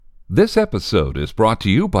This episode is brought to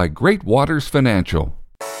you by Great Waters Financial.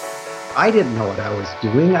 I didn't know what I was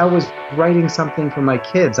doing. I was writing something for my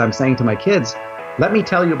kids. I'm saying to my kids, let me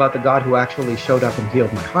tell you about the God who actually showed up and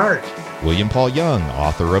healed my heart. William Paul Young,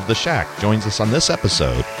 author of The Shack, joins us on this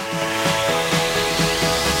episode.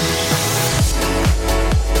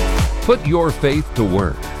 Put your faith to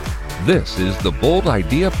work. This is the Bold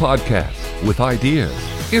Idea Podcast with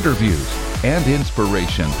ideas, interviews, and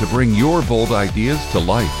inspiration to bring your bold ideas to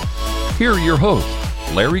life. Here are your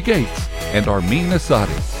hosts, Larry Gates and Armin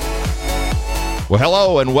Asadi. Well,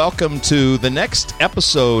 hello and welcome to the next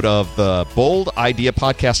episode of the Bold Idea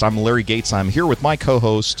Podcast. I'm Larry Gates. I'm here with my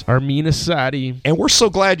co-host, Armin Asadi. And we're so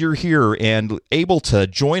glad you're here and able to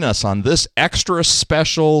join us on this extra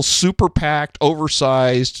special, super packed,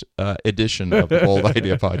 oversized edition of the Bold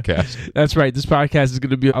Idea Podcast. That's right. This podcast is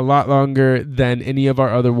going to be a lot longer than any of our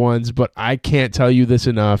other ones, but I can't tell you this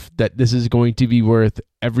enough that this is going to be worth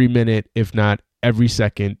every minute, if not every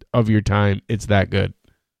second of your time. It's that good.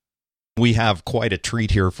 We have quite a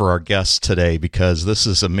treat here for our guests today because this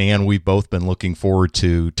is a man we've both been looking forward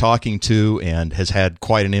to talking to and has had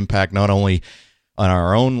quite an impact not only on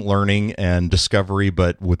our own learning and discovery,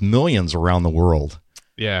 but with millions around the world.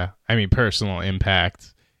 Yeah, I mean, personal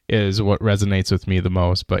impact is what resonates with me the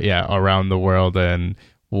most, but yeah, around the world, and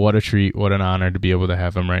what a treat, what an honor to be able to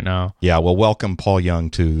have him right now. Yeah, well, welcome Paul Young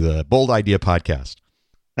to the Bold Idea Podcast.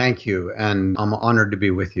 Thank you, and I'm honored to be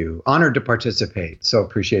with you. Honored to participate, so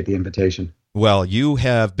appreciate the invitation. Well, you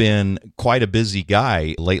have been quite a busy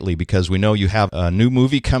guy lately because we know you have a new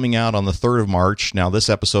movie coming out on the 3rd of March. Now, this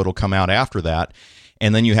episode will come out after that.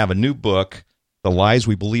 And then you have a new book, The Lies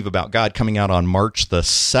We Believe About God, coming out on March the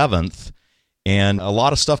 7th, and a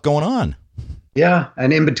lot of stuff going on. Yeah,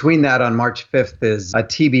 and in between that, on March 5th, is a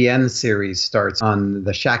TBN series starts on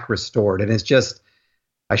The Shack Restored, and it's just...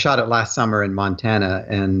 I shot it last summer in Montana,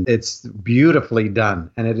 and it's beautifully done.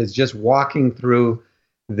 And it is just walking through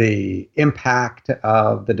the impact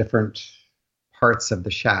of the different parts of the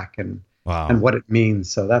shack and what it means.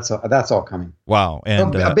 So that's all coming. Wow.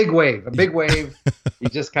 And a big wave. You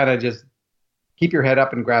just kind of just keep your head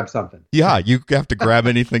up and grab something. Yeah, you have to grab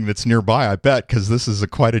anything that's nearby, I bet, because this is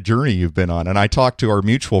quite a journey you've been on. And I talked to our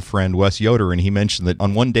mutual friend, Wes Yoder, and he mentioned that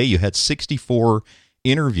on one day you had 64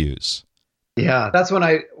 interviews. Yeah, that's when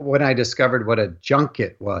I discovered what a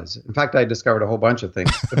junket was. In fact, I discovered a whole bunch of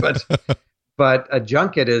things. But a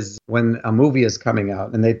junket is when a movie is coming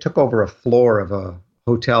out, and they took over a floor of a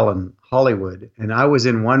hotel in Hollywood, and I was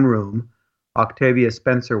in one room, Octavia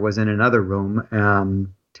Spencer was in another room,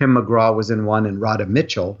 Tim McGraw was in one, and Radha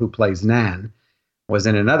Mitchell, who plays Nan, was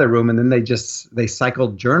in another room, and then they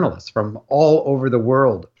cycled journalists from all over the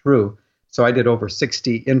world through. So I did over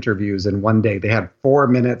 60 interviews in one day. They had 4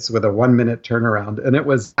 minutes with a 1-minute turnaround, and it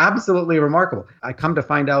was absolutely remarkable. I come to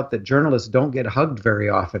find out that journalists don't get hugged very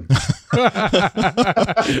often.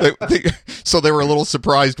 So they were a little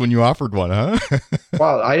surprised when you offered one, huh?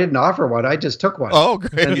 Well, I didn't offer one. I just took one. Oh,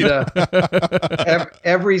 great. And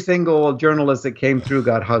every single journalist that came through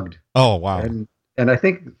got hugged. Oh, wow. And I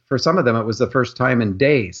think for some of them, it was the first time in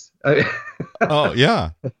days. Oh,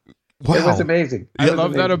 yeah. Wow. It was amazing. I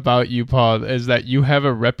love that about you, Paul, is that you have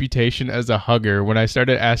a reputation as a hugger. When I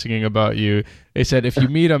started asking about you, they said, if you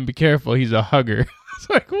meet him, be careful, he's a hugger. It's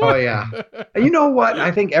like, what? Oh, yeah. You know what? I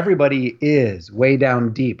think everybody is way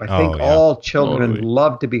down deep. I think all children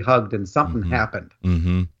love to be hugged, and something happened.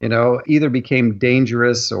 Mm-hmm. You know, either became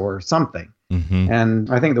dangerous or something. Mm-hmm. And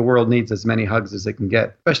I think the world needs as many hugs as it can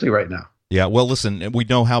get, especially right now. Yeah, well, listen, we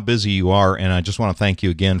know how busy you are, and I just want to thank you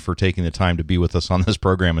again for taking the time to be with us on this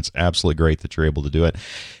program. It's absolutely great that you're able to do it.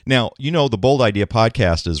 Now, you know, the Bold Idea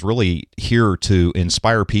Podcast is really here to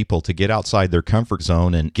inspire people to get outside their comfort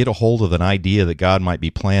zone and get a hold of an idea that God might be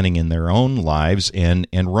planning in their own lives and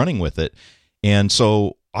running with it. And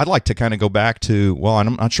so I'd like to kind of go back to, well,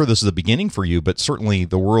 I'm not sure this is the beginning for you, but certainly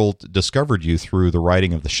the world discovered you through the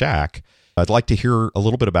writing of The Shack. I'd like to hear a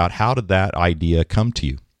little bit about how did that idea come to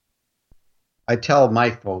you? I tell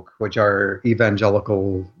my folk, which are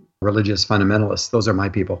evangelical religious fundamentalists, those are my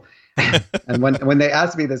people. And when they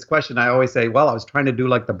ask me this question, I always say, well, I was trying to do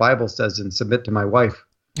like the Bible says and submit to my wife.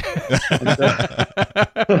 And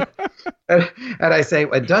I say,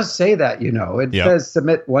 it does say that, you know. It says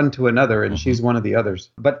submit one to another, and she's one of the others.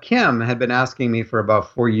 But Kim had been asking me for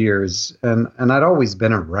about 4 years, and I'd always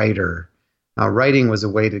been a writer. Writing was a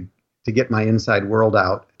way to get my inside world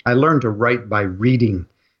out. I learned to write by reading.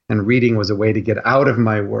 And reading was a way to get out of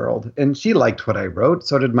my world. And she liked what I wrote.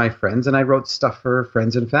 So did my friends. And I wrote stuff for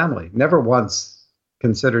friends and family. Never once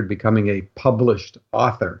considered becoming a published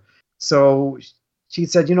author. So she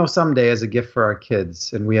said, you know, someday as a gift for our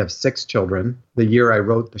kids, and we have 6 children. The year I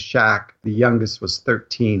wrote The Shack, the youngest was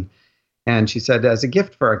 13. And she said, as a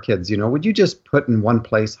gift for our kids, you know, would you just put in one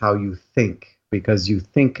place how you think? Because you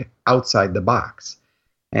think outside the box.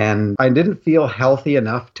 And I didn't feel healthy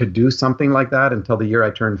enough to do something like that until the year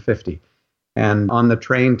I turned 50. And on the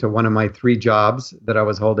train to one of my 3 jobs that I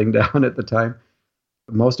was holding down at the time,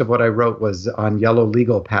 most of what I wrote was on yellow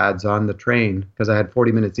legal pads on the train because I had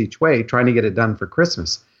 40 minutes each way trying to get it done for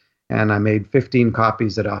Christmas. And I made 15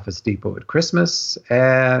 copies at Office Depot at Christmas.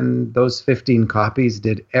 And those 15 copies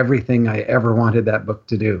did everything I ever wanted that book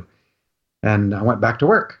to do. And I went back to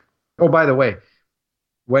work. Oh, by the way,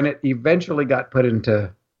 when it eventually got put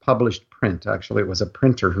into published print, actually, it was a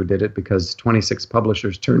printer who did it because 26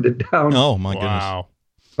 publishers turned it down. Oh, my goodness.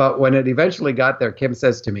 But when it eventually got there, Kim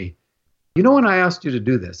says to me, you know, when I asked you to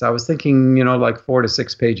do this, I was thinking, you know, like 4 to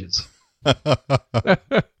 6 pages.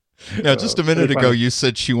 Yeah, just a minute ago, you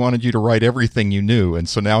said she wanted you to write everything you knew. And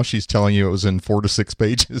so now she's telling you it was in 4 to 6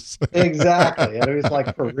 pages. Exactly. And it was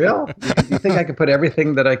like, for real? You think I could put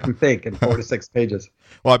everything that I can think in 4 to 6 pages?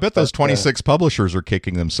 Well, I bet those 26 publishers are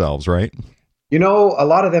kicking themselves, right? You know, a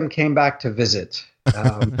lot of them came back to visit.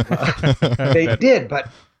 They did, but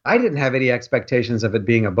I didn't have any expectations of it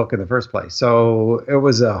being a book in the first place. So it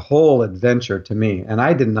was a whole adventure to me. And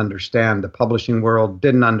I didn't understand the publishing world,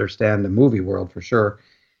 didn't understand the movie world for sure.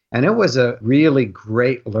 And it was a really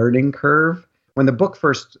great learning curve. When the book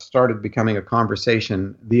first started becoming a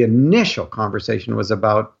conversation, the initial conversation was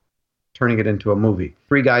about turning it into a movie.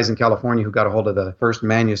 3 guys in California who got a hold of the first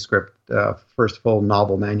manuscript, first full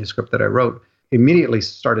novel manuscript that I wrote, immediately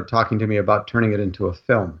started talking to me about turning it into a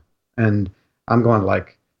film. And I'm going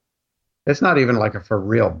like, it's not even like a for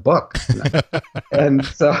real book. And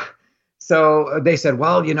so they said,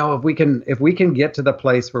 well, you know, if we can get to the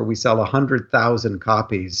place where we sell 100,000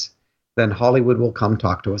 copies, then Hollywood will come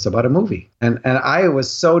talk to us about a movie. And I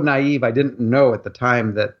was so naive. I didn't know at the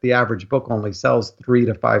time that the average book only sells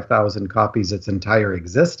 3,000 to 5,000 copies its entire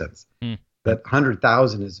existence. That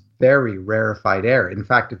 100,000 is very rarefied air. In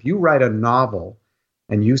fact, if you write a novel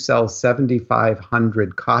and you sell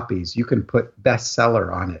 7,500 copies, you can put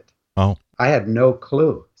bestseller on it. Oh, I had no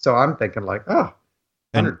clue. So I'm thinking like,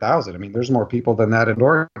 100,000. I mean, there's more people than that in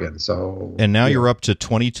Oregon. So, and now you're up to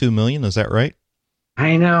 22 million. Is that right?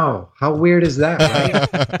 I know. How weird is that,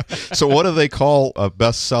 right? So what do they call a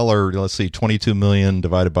bestseller? Let's see, 22 million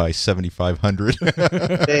divided by 7,500.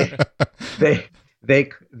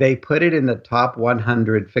 They put it in the top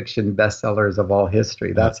 100 fiction bestsellers of all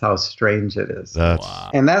history. That's how strange it is.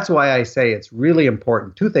 And that's why I say it's really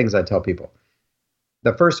important. 2 things I tell people.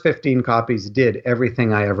 The first 15 copies did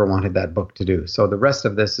everything I ever wanted that book to do. So the rest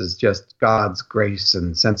of this is just God's grace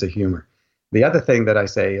and sense of humor. The other thing that I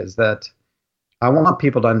say is that I want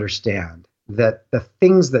people to understand that the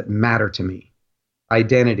things that matter to me,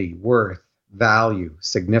 identity, worth, value,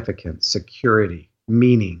 significance, security,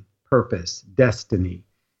 meaning, purpose, destiny,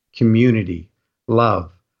 community,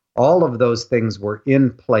 love, all of those things were in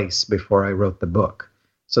place before I wrote the book.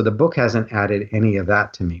 So the book hasn't added any of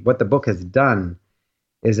that to me. What the book has done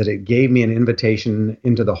is that it gave me an invitation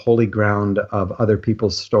into the holy ground of other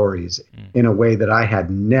people's stories in a way that I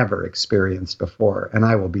had never experienced before. And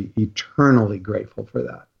I will be eternally grateful for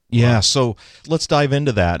that. Yeah, so let's dive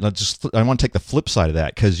into that. I want to take the flip side of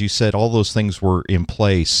that because you said all those things were in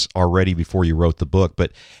place already before you wrote the book.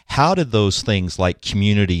 But how did those things like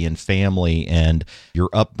community and family and your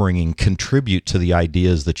upbringing contribute to the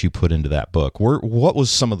ideas that you put into that book? What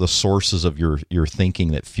was some of the sources of your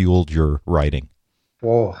thinking that fueled your writing?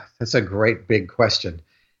 Whoa, that's a great big question.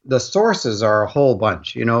 The sources are a whole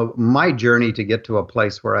bunch. You know, my journey to get to a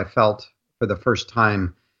place where I felt for the first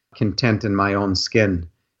time content in my own skin.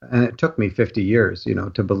 And it took me 50 years, you know,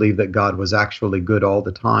 to believe that God was actually good all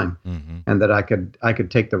the time and that I could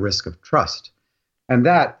take the risk of trust. And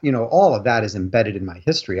that, you know, all of that is embedded in my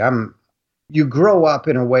history. You grow up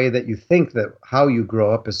in a way that you think that how you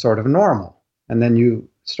grow up is sort of normal. And then you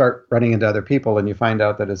start running into other people and you find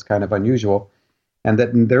out that it's kind of unusual and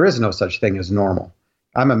that there is no such thing as normal.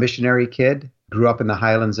 I'm a missionary kid, grew up in the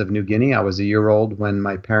highlands of New Guinea. I was a year old when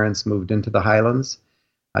my parents moved into the highlands.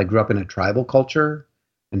 I grew up in a tribal culture.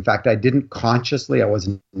 In fact, I was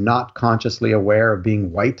not consciously aware of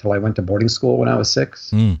being white till I went to boarding school when I was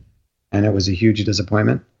 6. And it was a huge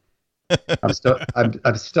disappointment. I'm still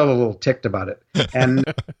a little ticked about it.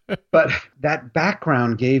 But that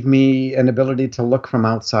background gave me an ability to look from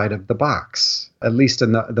outside of the box, at least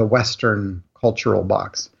in the Western cultural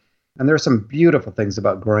box. And there are some beautiful things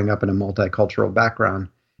about growing up in a multicultural background.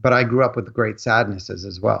 But I grew up with great sadnesses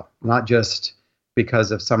as well, not just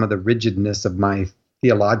because of some of the rigidness of my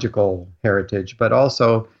theological heritage, but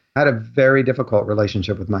also had a very difficult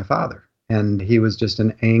relationship with my father. And he was just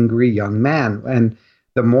an angry young man. And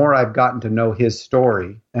the more I've gotten to know his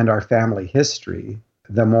story and our family history,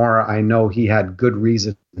 the more I know he had good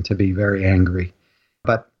reason to be very angry.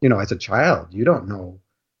 But, as a child, you don't know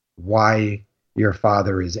why your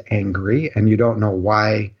father is angry, and you don't know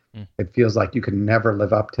why it feels like you can never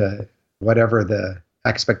live up to whatever the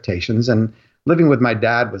expectations. And living with my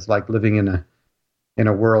dad was like living in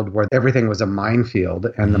a world where everything was a minefield,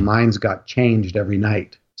 and the mines got changed every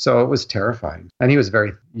night. So it was terrifying. And he was a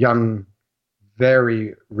very young,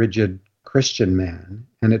 very rigid Christian man.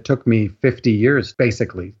 And it took me 50 years,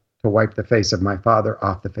 basically, to wipe the face of my father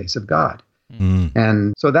off the face of God.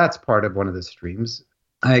 And so that's part of one of the streams.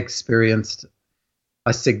 I experienced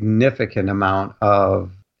a significant amount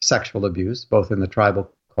of sexual abuse, both in the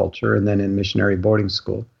tribal culture and then in missionary boarding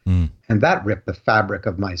school. And that ripped the fabric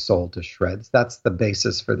of my soul to shreds. That's the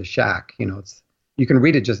basis for the shack. You can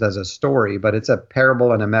read it just as a story, but it's a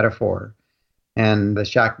parable and a metaphor. And the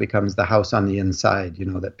shack becomes the house on the inside,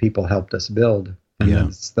 that people helped us build. And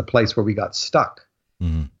it's the place where we got stuck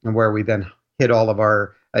and where we then hid all of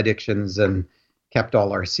our addictions and kept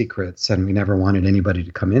all our secrets, and we never wanted anybody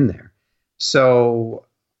to come in there. So,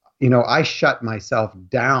 I shut myself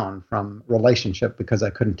down from relationship because I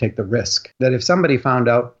couldn't take the risk that if somebody found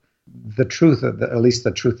out the truth, at least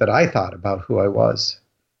the truth that I thought about who I was,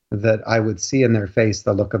 that I would see in their face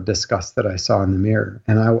the look of disgust that I saw in the mirror.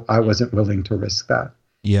 And I wasn't willing to risk that.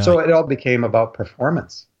 Yeah. So it all became about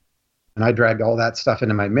performance. And I dragged all that stuff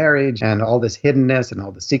into my marriage and all this hiddenness and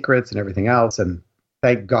all the secrets and everything else. And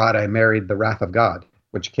thank God I married the wrath of God,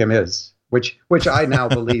 which Kim is, which I now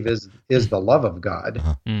believe is the love of God,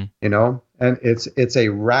 and it's a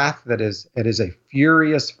wrath it is a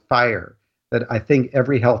furious fire that I think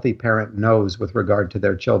every healthy parent knows with regard to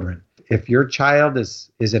their children. If your child is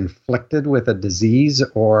inflicted with a disease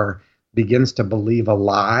or begins to believe a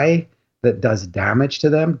lie that does damage to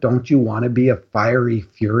them, don't you want to be a fiery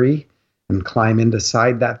fury and climb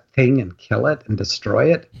inside that thing and kill it and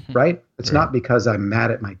destroy it, right? It's not because I'm mad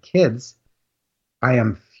at my kids. I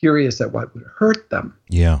am furious at what would hurt them.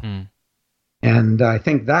 Yeah. And I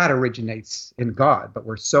think that originates in God, but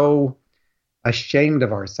we're so ashamed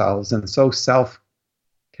of ourselves and so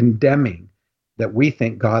self-condemning that we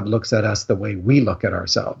think God looks at us the way we look at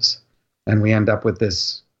ourselves. And we end up with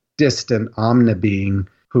this distant omni-being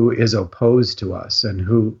who is opposed to us and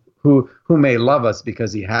who may love us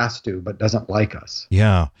because he has to, but doesn't like us.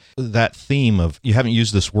 Yeah. That theme of, you haven't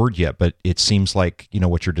used this word yet, but it seems like,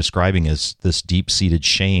 what you're describing is this deep-seated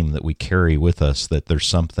shame that we carry with us, that there's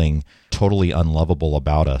something totally unlovable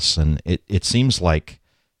about us. And it seems like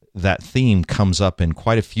that theme comes up in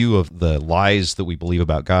quite a few of the lies that we believe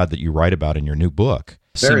about God that you write about in your new book.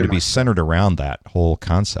 Seem to be centered around that whole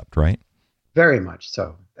concept, right? Very much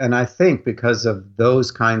so. And I think because of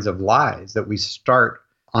those kinds of lies that we start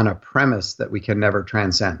on a premise that we can never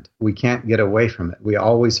transcend. We can't get away from it. We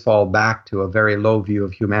always fall back to a very low view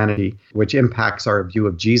of humanity, which impacts our view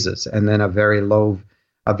of Jesus, and then a very low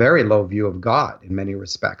view of God in many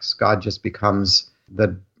respects. God just becomes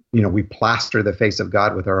we plaster the face of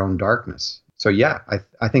God with our own darkness. So yeah,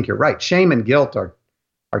 I think you're right. Shame and guilt are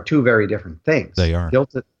two very different things. They are.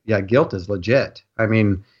 Guilt is legit. I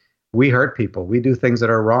mean, we hurt people. We do things that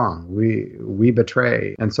are wrong. We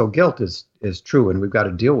betray. And so guilt is true, and we've got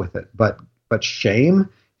to deal with it. But shame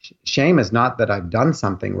is not that I've done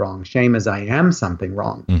something wrong. Shame is I am something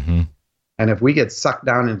wrong. Mm-hmm. And if we get sucked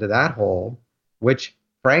down into that hole, which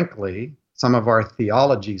frankly, some of our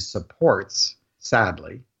theology supports,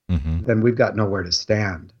 sadly, then we've got nowhere to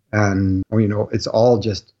stand. And, it's all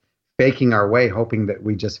just faking our way, hoping that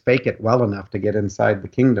we just fake it well enough to get inside the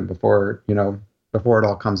kingdom before it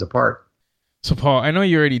all comes apart. So, Paul, I know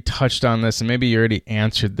you already touched on this and maybe you already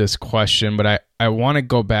answered this question, but I want to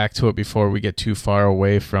go back to it before we get too far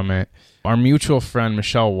away from it. Our mutual friend,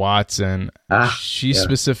 Michelle Watson, she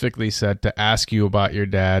specifically said to ask you about your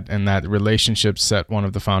dad, and that relationship set one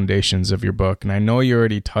of the foundations of your book. And I know you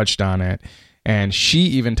already touched on it. And she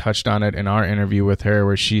even touched on it in our interview with her,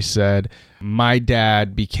 where she said, my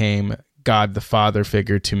dad became God the Father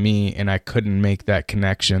figure to me, and I couldn't make that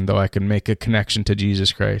connection. Though I could make a connection to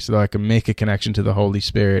Jesus Christ, though I could make a connection to the Holy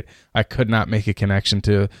Spirit, I could not make a connection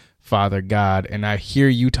to Father God. And I hear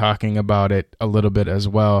you talking about it a little bit as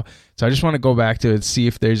well. So I just want to go back to it and see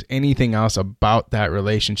if there's anything else about that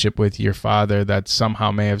relationship with your father that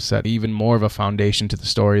somehow may have set even more of a foundation to the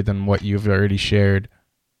story than what you've already shared.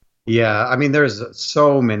 Yeah, I mean, there's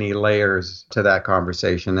so many layers to that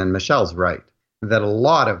conversation, and Michelle's right that a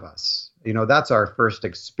lot of us, that's our first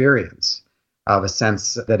experience of a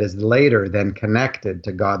sense that is later then connected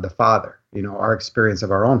to God the Father, our experience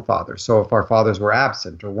of our own father. So if our fathers were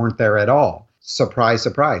absent or weren't there at all, surprise,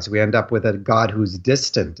 surprise, we end up with a God who's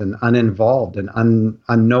distant and uninvolved and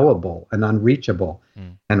unknowable and unreachable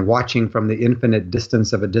and watching from the infinite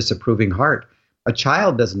distance of a disapproving heart. A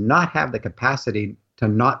child does not have the capacity to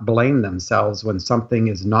not blame themselves when something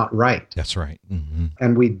is not right. That's right. Mm-hmm.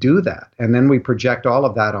 And we do that. And then we project all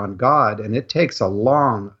of that on God. And it takes a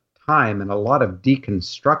long time and a lot of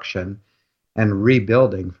deconstruction and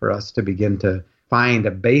rebuilding for us to begin to find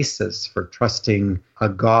a basis for trusting a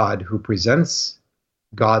God who presents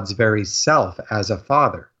God's very self as a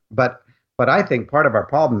father. But I think part of our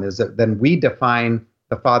problem is that then we define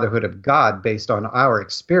the fatherhood of God based on our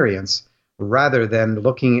experience rather than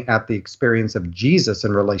looking at the experience of Jesus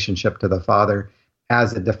in relationship to the Father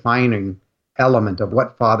as a defining element of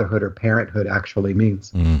what fatherhood or parenthood actually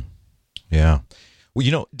means. Yeah.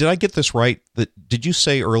 Well, did I get this right? Did you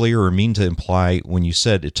say earlier or mean to imply when you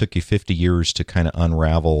said it took you 50 years to kind of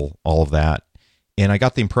unravel all of that? And I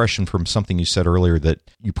got the impression from something you said earlier that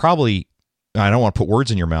you probably, I don't want to put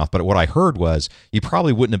words in your mouth, but what I heard was you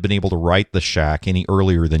probably wouldn't have been able to write The Shack any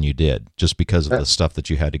earlier than you did just because of the stuff that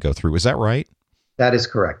you had to go through. Is that right? That is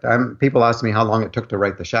correct. People ask me how long it took to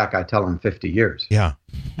write The Shack. I tell them 50 years. Yeah.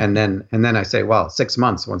 And then I say, well, 6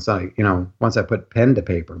 months once I put pen to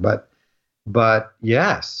paper. But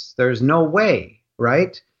yes, there's no way,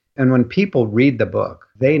 right? And when people read the book,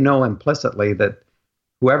 they know implicitly that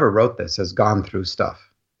whoever wrote this has gone through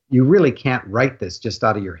stuff. You really can't write this just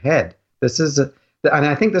out of your head. And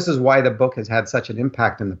I think this is why the book has had such an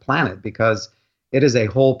impact in the planet, because it is a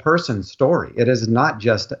whole person story. It is not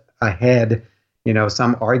just a head,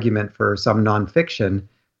 some argument for some nonfiction.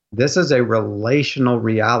 This is a relational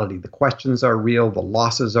reality. The questions are real. The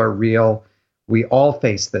losses are real. We all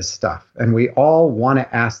face this stuff, and we all want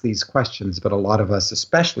to ask these questions, but a lot of us,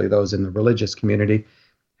 especially those in the religious community,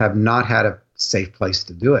 have not had a safe place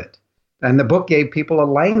to do it. And the book gave people a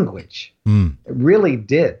language. It really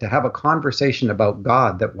did, to have a conversation about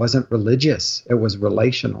God that wasn't religious. It was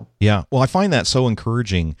relational. Yeah. Well, I find that so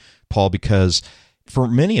encouraging, Paul, because for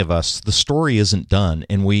many of us, the story isn't done,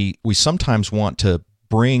 and we sometimes want to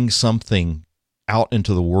bring something out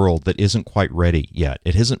into the world that isn't quite ready yet.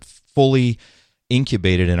 It isn't fully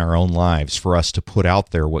incubated in our own lives for us to put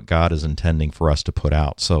out there what God is intending for us to put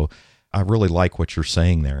out. So I really like what you're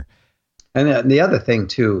saying there. And the other thing,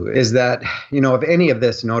 too, is that, if any of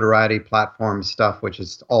this notoriety platform stuff, which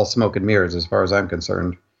is all smoke and mirrors as far as I'm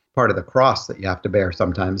concerned, part of the cross that you have to bear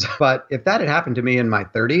sometimes. But if that had happened to me in my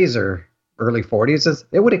 30s or early 40s,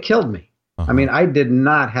 it would have killed me. I mean, I did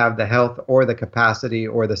not have the health or the capacity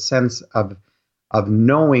or the sense of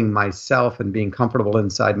knowing myself and being comfortable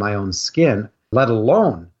inside my own skin, let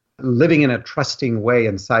alone living in a trusting way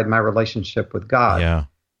inside my relationship with God. Yeah.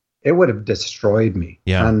 It would have destroyed me.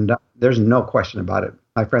 Yeah. And there's no question about it.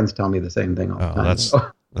 My friends tell me the same thing all the time. That's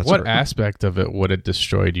what aspect of it would have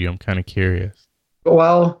destroyed you? I'm kind of curious.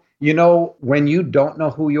 Well, when you don't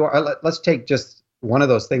know who you are, let's take just one of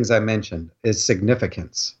those things I mentioned, is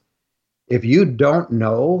significance. If you don't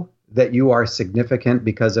know that you are significant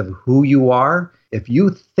because of who you are, if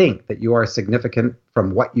you think that you are significant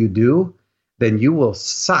from what you do, then you will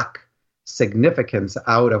suck significance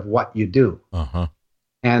out of what you do.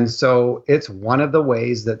 And so it's one of the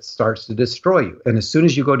ways that starts to destroy you. And as soon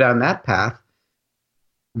as you go down that path,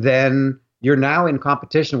 then you're now in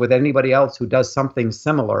competition with anybody else who does something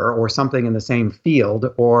similar or something in the same field,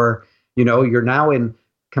 or, you're now in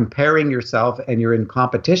comparing yourself and you're in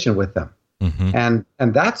competition with them. And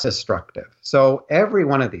that's destructive. So every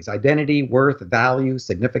one of these, identity, worth, value,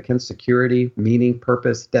 significance, security, meaning,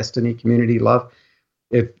 purpose, destiny, community, love,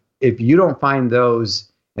 if you don't find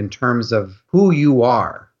those in terms of who you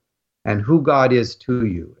are and who God is to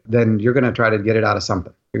you, then you're going to try to get it out of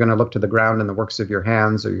something. You're going to look to the ground and the works of your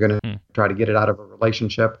hands, or you're going to try to get it out of a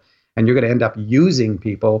relationship, and you're going to end up using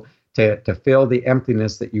people to fill the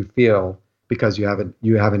emptiness that you feel because you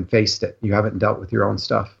haven't faced it. You haven't dealt with your own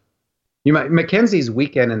stuff. Mackenzie's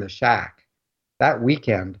weekend in the shack, that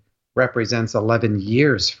weekend represents 11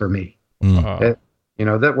 years for me. That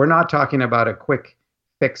we're not talking about a quick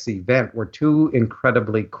fix event. We're too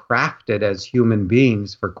incredibly crafted as human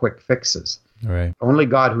beings for quick fixes. Right. Only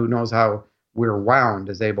God, who knows how we're wound,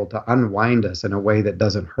 is able to unwind us in a way that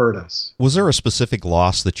doesn't hurt us. Was there a specific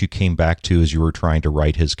loss that you came back to as you were trying to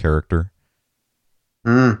write his character?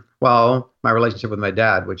 Well, my relationship with my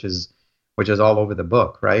dad, which is all over the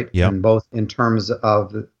book, right? Yeah. And both in terms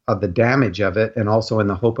of the damage of it and also in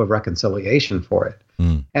the hope of reconciliation for it.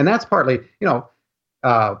 And that's partly,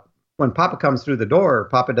 when Papa comes through the door,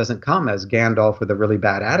 Papa doesn't come as Gandalf with a really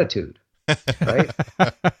bad attitude. right?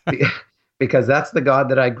 Because that's the God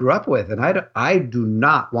that I grew up with. And I do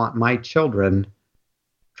not want my children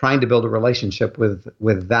trying to build a relationship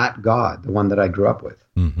with that God, the one that I grew up with.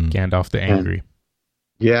 Mm-hmm. Gandalf the Angry.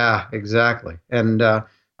 Yeah, exactly. And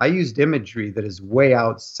I used imagery that is way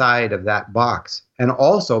outside of that box. And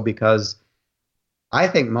also because I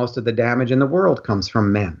think most of the damage in the world comes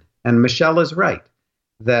from men. And Michelle is right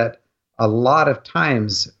that a lot of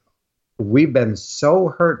times we've been so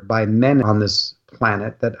hurt by men on this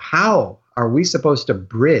planet that how are we supposed to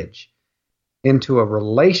bridge into a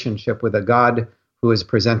relationship with a God who is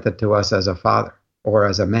presented to us as a father or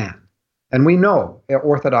as a man? And we know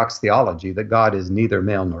Orthodox theology that God is neither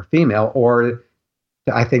male nor female, or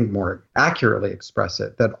to, I think, more accurately express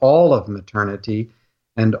it, that all of maternity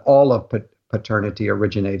and all of paternity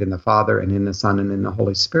originate in the Father and in the Son and in the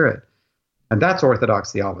Holy Spirit. And that's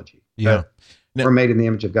Orthodox theology. Yeah. We're made in the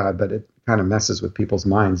image of God, but it kind of messes with people's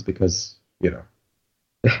minds because,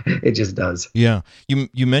 it just does. Yeah.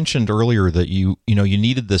 You mentioned earlier that you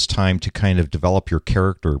needed this time to kind of develop your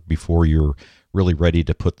character before you're really ready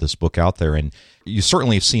to put this book out there. And you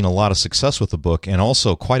certainly have seen a lot of success with the book and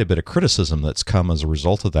also quite a bit of criticism that's come as a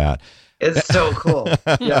result of that. It's so cool.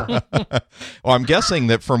 Yeah. Well, I'm guessing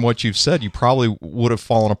that from what you've said, you probably would have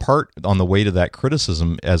fallen apart on the way to that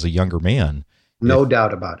criticism as a younger man. No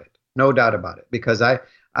doubt about it. No doubt about it. Because I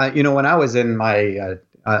when I was in my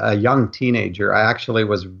a young teenager, I actually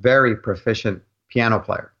was very proficient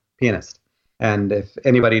pianist. And if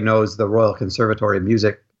anybody knows the Royal Conservatory of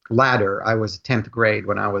Music ladder, I was 10th grade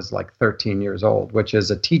when I was like 13 years old, which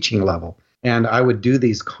is a teaching level. And I would do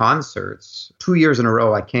these concerts. 2 years in a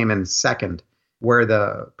row, I came in second, where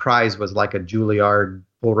the prize was like a Juilliard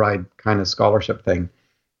bull ride kind of scholarship thing.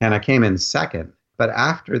 And I came in second. But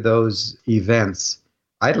after those events,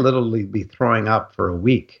 I'd literally be throwing up for a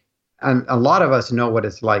week. And a lot of us know what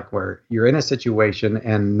it's like where you're in a situation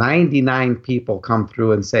and 99 people come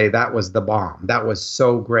through and say, that was the bomb. That was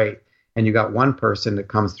so great. And you got one person that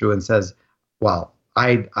comes through and says, well,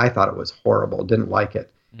 I thought it was horrible, didn't like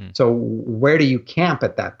it. So where do you camp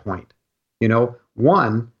at that point?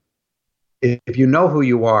 One, if you know who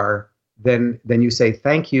you are, then you say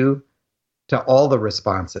thank you to all the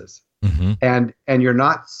responses. Mm-hmm. And you're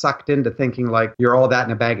not sucked into thinking like you're all that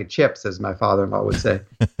in a bag of chips, as my father-in-law would say.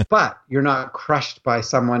 But you're not crushed by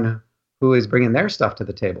someone who is bringing their stuff to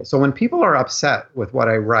the table. So when people are upset with what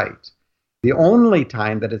I write, the only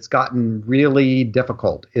time that it's gotten really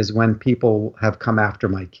difficult is when people have come after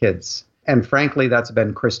my kids. And frankly, that's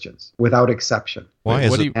been Christians, without exception. Why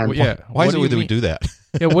is it that we do that?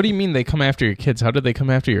 Yeah, what do you mean they come after your kids? How did they come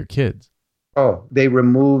after your kids? Oh, they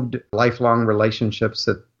removed lifelong relationships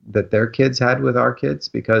that their kids had with our kids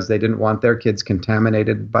because they didn't want their kids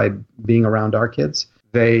contaminated by being around our kids.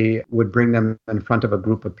 They would bring them in front of a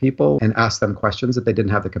group of people and ask them questions that they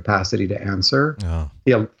didn't have the capacity to answer,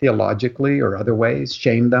 theologically or other ways,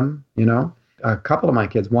 shame them, A couple of my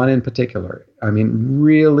kids, one in particular,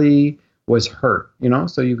 really was hurt,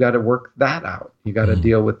 so you got to work that out. You got to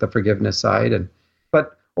deal with the forgiveness side.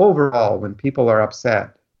 But overall, when people are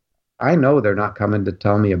upset, I know they're not coming to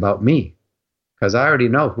tell me about me because I already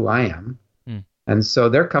know who I am. And so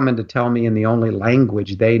they're coming to tell me in the only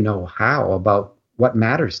language they know how about what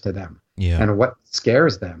matters to them and what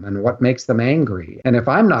scares them and what makes them angry. And if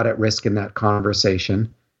I'm not at risk in that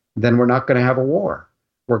conversation, then we're not going to have a war.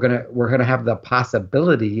 We're going to have the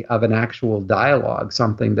possibility of an actual dialogue,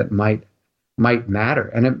 something that might matter.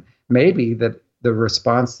 And it may be that the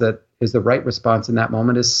response that is the right response in that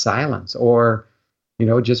moment is silence or,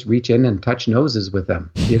 just reach in and touch noses with them,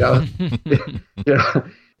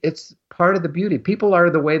 It's part of the beauty. People are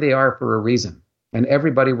the way they are for a reason. And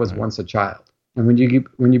everybody was once a child. And when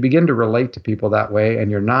you begin to relate to people that way and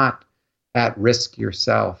you're not at risk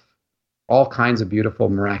yourself, all kinds of beautiful,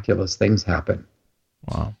 miraculous things happen.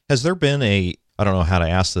 Wow. Has there been I don't know how to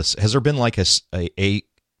ask this, has there been like a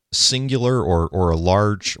singular or a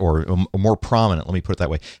large or a more prominent, let me put it that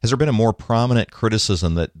way, has there been a more prominent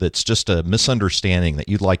criticism that's just a misunderstanding that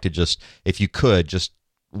you'd like to just, if you could, just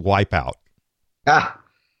wipe out?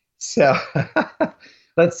 So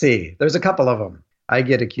let's see. There's a couple of them. I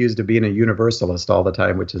get accused of being a universalist all the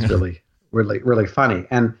time, which is really, really, really funny.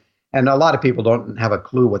 And a lot of people don't have a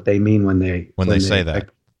clue what they mean when they say that.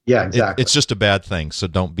 Yeah, exactly. It's just a bad thing, so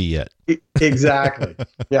don't be it. Exactly.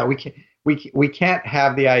 Yeah, we can't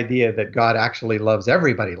have the idea that God actually loves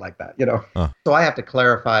everybody like that, So I have to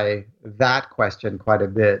clarify that question quite a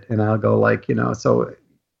bit, and I'll go like, so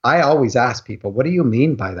I always ask people, what do you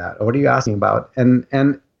mean by that? Or what are you asking about? And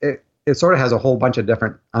it sort of has a whole bunch of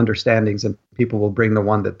different understandings, and people will bring the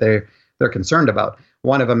one that they're they're concerned about.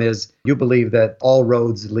 One of them is you believe that all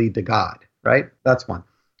roads lead to God, right? That's one.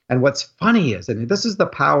 And what's funny is, and this is the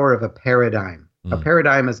power of a paradigm. A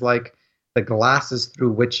paradigm is like the glasses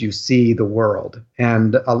through which you see the world.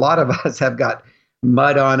 And a lot of us have got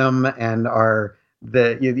mud on them and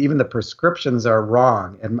even the prescriptions are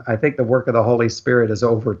wrong. And I think the work of the Holy Spirit is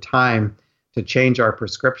over time to change our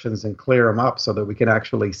prescriptions and clear them up so that we can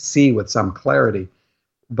actually see with some clarity.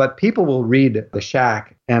 But people will read The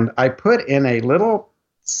Shack, and I put in a little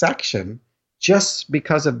section just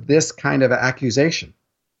because of this kind of accusation.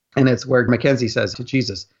 And it's where Mackenzie says to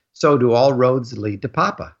Jesus, so do all roads lead to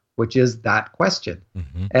Papa, which is that question.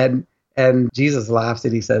 And Jesus laughs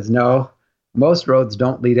and he says, no, most roads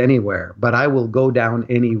don't lead anywhere, but I will go down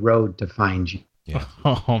any road to find you. Yeah.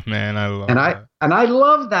 Oh man, I love that. And I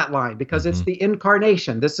love that line because it's the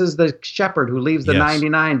incarnation. This is the shepherd who leaves the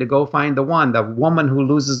 99 to go find the one, the woman who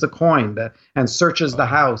loses the coin and searches the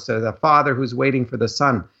house, or the father who's waiting for the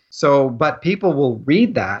son. So, but people will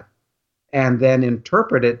read that and then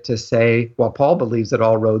interpret it to say, well, Paul believes that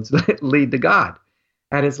all roads lead to God.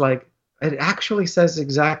 And it's like, it actually says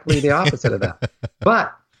exactly the opposite of that.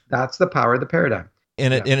 But that's the power of the paradigm.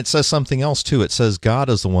 And it says something else too. It says God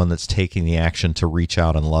is the one that's taking the action to reach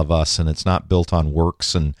out and love us, and it's not built on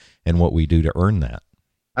works and what we do to earn that.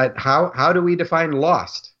 How do we define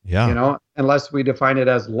lost? Yeah. Unless we define it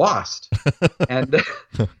as lost. And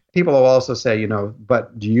people will also say,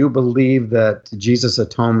 but do you believe that Jesus'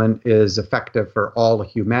 atonement is effective for all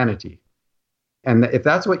humanity? And if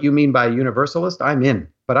that's what you mean by universalist, I'm in.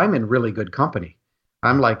 But I'm in really good company.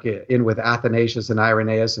 I'm like in with Athanasius and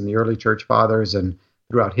Irenaeus and the early church fathers and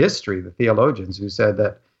throughout history, the theologians who said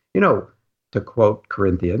that, to quote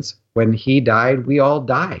Corinthians, when he died, we all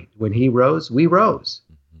died. When he rose, we rose.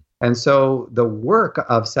 And so the work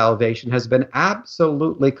of salvation has been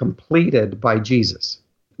absolutely completed by Jesus,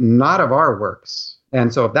 not of our works.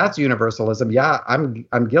 And so if that's universalism,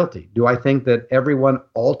 I'm guilty. Do I think that everyone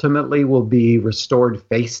ultimately will be restored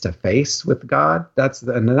face to face with God? That's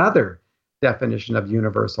another definition of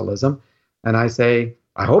universalism. And I say,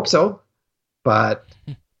 I hope so, but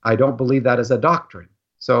I don't believe that as a doctrine.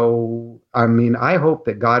 So, I hope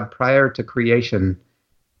that God, prior to creation,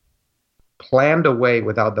 planned a way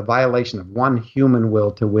without the violation of one human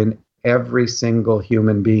will to win every single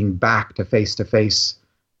human being back to face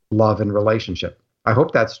love and relationship. I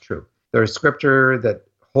hope that's true. There's scripture that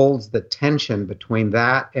holds the tension between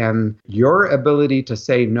that and your ability to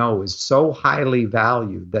say no is so highly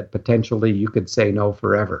valued that potentially you could say no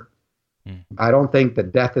forever. I don't think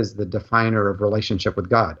that death is the definer of relationship with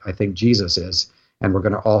God. I think Jesus is, and we're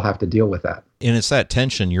going to all have to deal with that. And it's that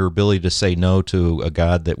tension, your ability to say no to a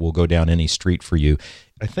God that will go down any street for you.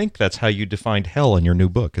 I think that's how you defined hell in your new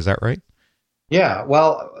book. Is that right? Yeah,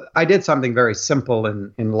 well, I did something very simple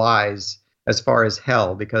in Lies as far as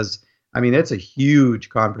hell, because it's a huge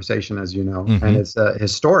conversation, as you know, and it's a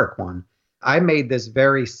historic one. I made this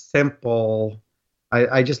very simple.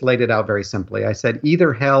 I just laid it out very simply. I said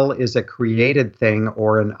either hell is a created thing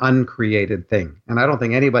or an uncreated thing. And I don't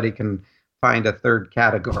think anybody can find a third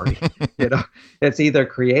category. It's either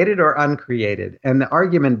created or uncreated. And the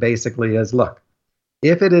argument basically is, look,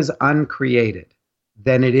 if it is uncreated,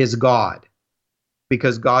 then it is God,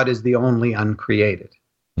 because God is the only uncreated,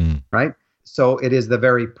 right? So it is the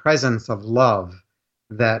very presence of love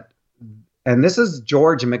that, and this is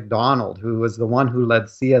George MacDonald, who was the one who led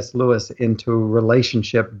C.S. Lewis into a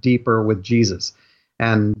relationship deeper with Jesus.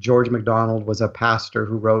 And George MacDonald was a pastor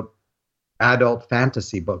who wrote adult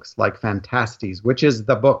fantasy books like Phantastes, which is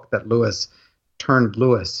the book that turned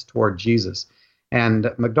Lewis toward Jesus.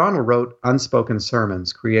 And MacDonald wrote Unspoken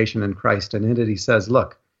Sermons, Creation in Christ. And in it he says,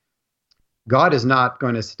 look, God is not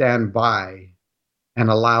going to stand by and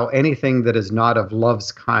allow anything that is not of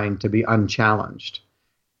love's kind to be unchallenged.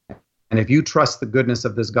 And if you trust the goodness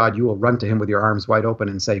of this God, you will run to him with your arms wide open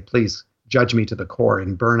and say, please judge me to the core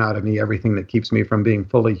and burn out of me everything that keeps me from being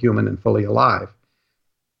fully human and fully alive.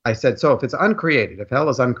 I said, so if it's uncreated, if hell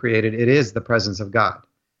is uncreated, it is the presence of God.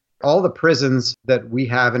 All the prisons that we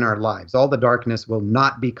have in our lives, all the darkness will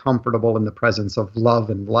not be comfortable in the presence of love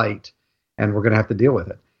and light, and we're going to have to deal with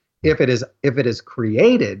it. If it is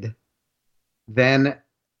created, then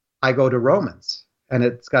I go to Romans, and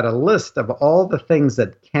it's got a list of all the things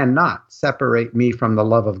that cannot separate me from the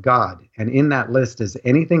love of God. And in that list is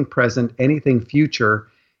anything present, anything future,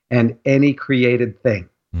 and any created thing.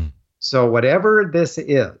 So whatever this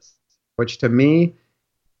is, which to me,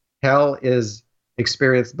 hell is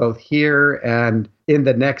experienced both here and in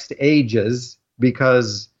the next ages,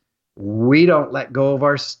 because we don't let go of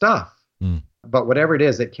our stuff. But whatever it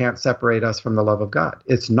is, it can't separate us from the love of God.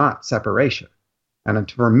 It's not separation.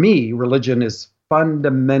 And for me, religion is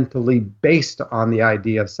fundamentally based on the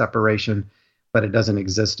idea of separation, but it doesn't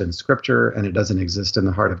exist in Scripture and it doesn't exist in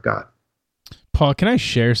the heart of God. Paul, can I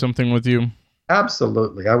share something with you?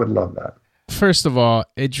 Absolutely. I would love that. First of all,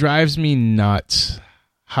 it drives me nuts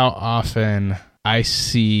how often I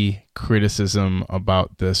see criticism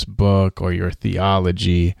about this book or your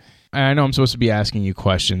theology. And I know I'm supposed to be asking you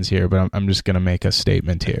questions here, but I'm just going to make a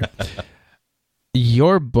statement here.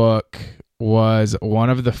 Your book was one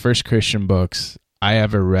of the first Christian books I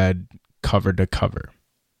ever read cover to cover.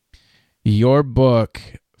 Your book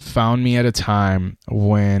found me at a time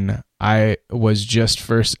when I was just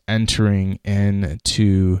first entering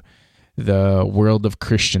into the world of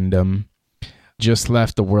Christendom, just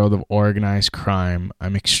left the world of organized crime.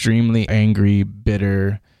 I'm extremely angry,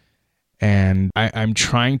 bitter, and I'm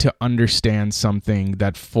trying to understand something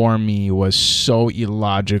that for me was so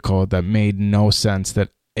illogical that made no sense, that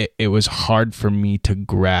it was hard for me to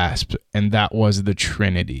grasp, and that was the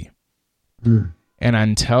Trinity. And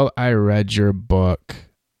until I read your book,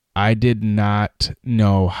 I did not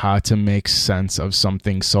know how to make sense of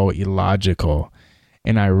something so illogical.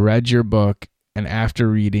 And I read your book, and after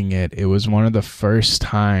reading it, it was one of the first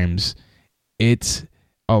times it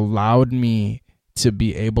allowed me to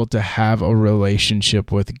be able to have a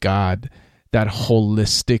relationship with God that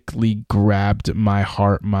holistically grabbed my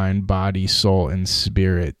heart, mind, body, soul, and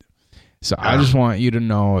spirit. So I just want you to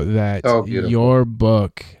know that your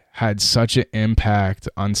book had such an impact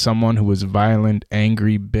on someone who was violent,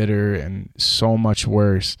 angry, bitter, and so much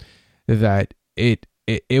worse, that it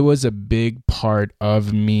was a big part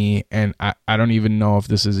of me. And I don't even know if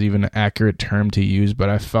this is even an accurate term to use, but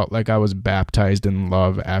I felt like I was baptized in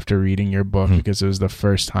love after reading your book, because it was the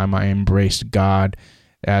first time I embraced God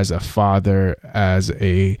as a father, as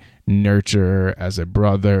a nurturer, as a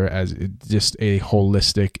brother, as just a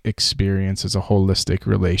holistic experience, as a holistic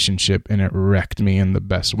relationship, and it wrecked me in the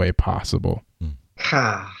best way possible.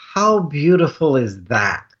 How beautiful is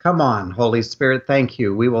that? Come on, Holy Spirit, thank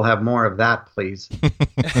you. We will have more of that, please.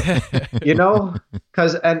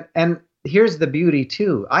 Because and here's the beauty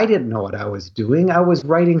too. I didn't know what I was doing. I was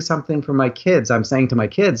writing something for my kids. I'm saying to my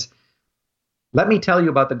kids, let me tell you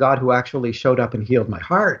about the God who actually showed up and healed my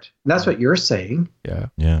heart. And that's what you're saying. Yeah.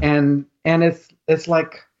 And it's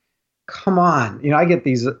like, come on. I get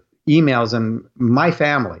these emails, and my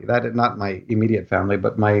family, not my immediate family,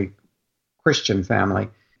 but my Christian family,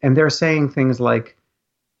 and they're saying things like,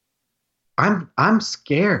 I'm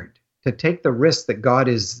scared to take the risk that God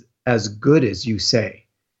is as good as you say,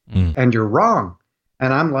 and you're wrong.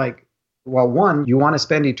 And I'm like, well, one, you want to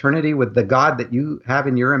spend eternity with the God that you have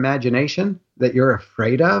in your imagination that you're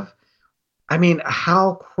afraid of? I mean,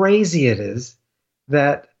 how crazy it is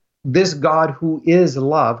that this God who is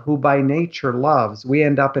love, who by nature loves, we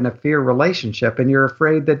end up in a fear relationship, and you're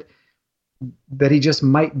afraid that he just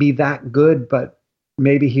might be that good, but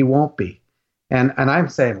maybe he won't be. And I'm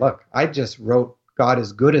saying, look, I just wrote God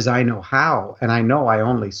as good as I know how, and I know I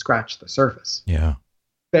only scratched the surface. Yeah.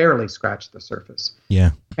 Barely scratched the surface.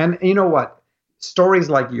 Yeah. And you know what? Stories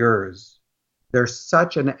like yours, they're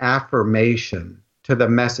such an affirmation to the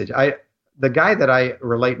message. The guy that I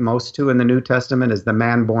relate most to in the New Testament is the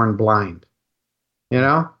man born blind.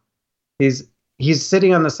 He's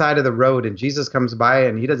sitting on the side of the road, and Jesus comes by,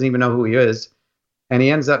 and he doesn't even know who he is. And he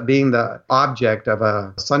ends up being the object of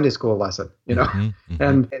a Sunday school lesson,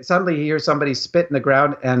 And suddenly he hears somebody spit in the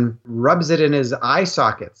ground and rubs it in his eye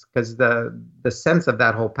sockets, because the sense of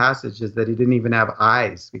that whole passage is that he didn't even have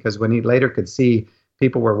eyes, because when he later could see,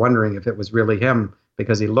 people were wondering if it was really him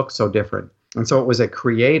because he looked so different. And so it was a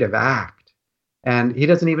creative act. And he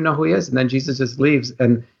doesn't even know who he is. And then Jesus just leaves.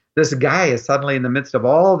 And this guy is suddenly in the midst of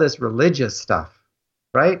all this religious stuff,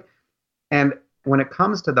 right? And when it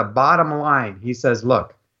comes to the bottom line, he says,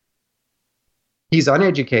 look, he's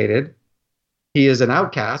uneducated. He is an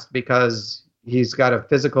outcast because he's got a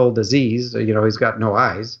physical disease. He's got no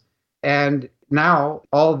eyes. And now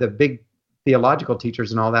all the big theological teachers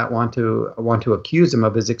and all that want to accuse him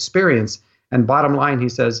of his experience. And bottom line, he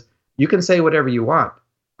says, you can say whatever you want.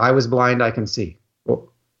 I was blind, I can see.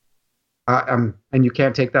 Well, and you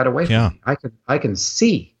can't take that away from me. I can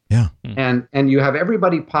see. Yeah. And you have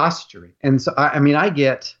everybody posturing. And so, I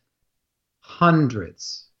get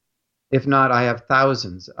hundreds, if not I have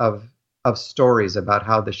thousands of stories about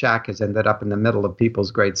how the shack has ended up in the middle of people's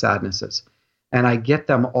great sadnesses. And I get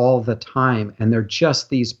them all the time. And they're just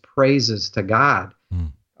these praises to God.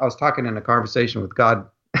 I was talking in a conversation with God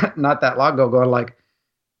not that long ago, going like,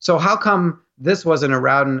 so how come this wasn't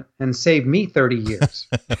around and saved me 30 years,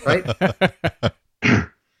 right? And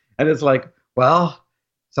it's like, well,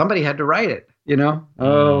 somebody had to write it,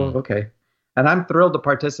 Oh, okay. And I'm thrilled to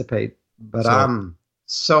participate, but I'm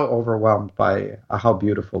so overwhelmed by how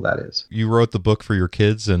beautiful that is. You wrote the book for your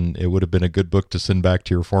kids, and it would have been a good book to send back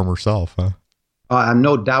to your former self, huh? I'm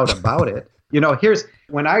no doubt about it.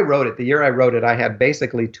 When I wrote it, the year I wrote it, I had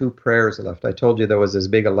basically 2 prayers left. I told you there was this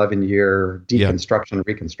big 11-year deconstruction,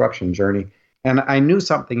 reconstruction journey. And I knew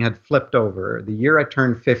something had flipped over. The year I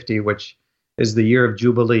turned 50, which is the year of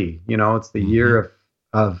Jubilee. It's the year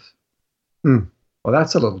of well,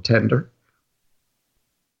 that's a little tender.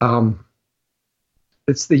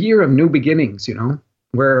 It's the year of new beginnings,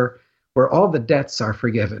 where all the debts are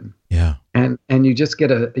forgiven. Yeah. And you just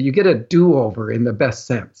get a do-over in the best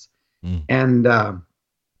sense. And I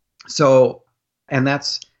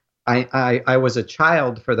was a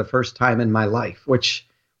child for the first time in my life, which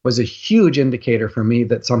was a huge indicator for me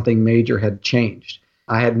that something major had changed.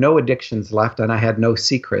 I had no addictions left, and I had no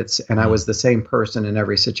secrets, and I was the same person in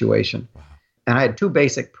every situation. Wow. And I had 2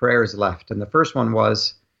 basic prayers left. And the first one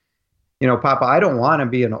was, Papa, I don't want to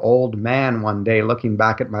be an old man one day looking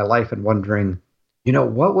back at my life and wondering,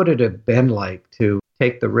 what would it have been like to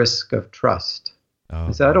take the risk of trust? Oh.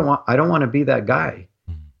 I said, I don't want to be that guy.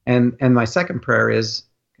 And my second prayer is,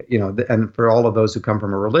 and for all of those who come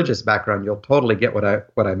from a religious background, you'll totally get what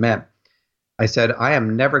I meant. I said, I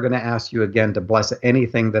am never going to ask you again to bless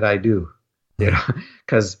anything that I do,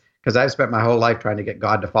 because I've spent my whole life trying to get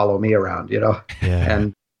God to follow me around, Yeah.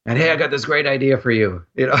 And hey, I got this great idea for you,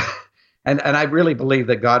 And I really believe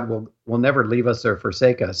that God will never leave us or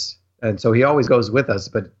forsake us. And so he always goes with us.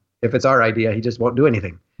 But if it's our idea, he just won't do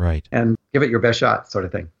anything. Right. And give it your best shot, sort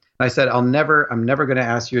of thing. And I said, I'm never going to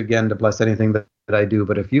ask you again to bless anything that I do.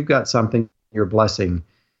 But if you've got something you're blessing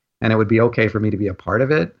and it would be okay for me to be a part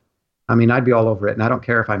of it, I'd be all over it. And I don't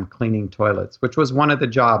care if I'm cleaning toilets, which was one of the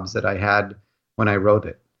jobs that I had when I wrote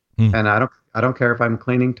it. And I don't care if I'm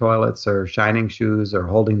cleaning toilets or shining shoes or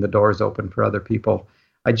holding the doors open for other people.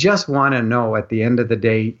 I just want to know at the end of the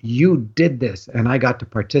day, you did this and I got to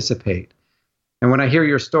participate. And when I hear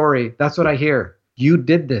your story, that's what I hear. You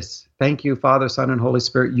did this. Thank you, Father, Son, and Holy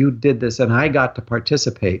Spirit. You did this and I got to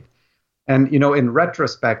participate. And, in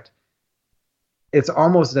retrospect, it's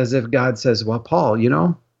almost as if God says, well, Paul,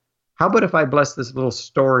 how about if I bless this little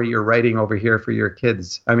story you're writing over here for your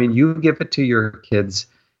kids? You give it to your kids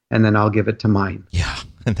and then I'll give it to mine. Yeah.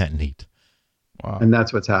 Isn't that neat? Wow. And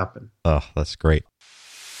that's what's happened. Oh, that's great.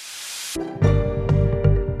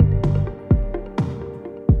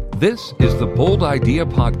 This is the Bold Idea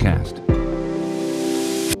Podcast.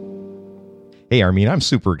 Hey, Armin, I'm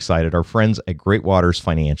super excited. Our friends at Great Waters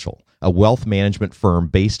Financial, a wealth management firm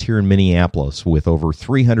based here in Minneapolis with over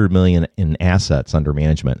 $300 million in assets under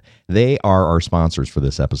management. They are our sponsors for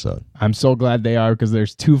this episode. I'm so glad they are, because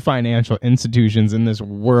there's 2 financial institutions in this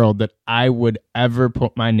world that I would ever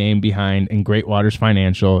put my name behind, and Great Waters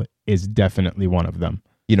Financial is definitely one of them.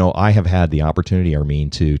 I have had the opportunity, Armin,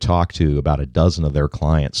 to talk to about a dozen of their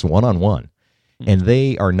clients one-on-one. And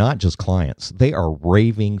they are not just clients. They are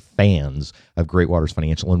raving fans of Great Waters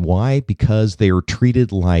Financial. And why? Because they are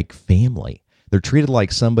treated like family. They're treated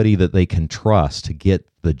like somebody that they can trust to get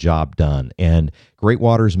the job done. And Great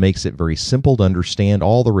Waters makes it very simple to understand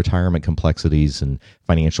all the retirement complexities and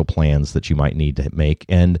financial plans that you might need to make.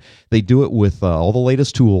 And they do it with all the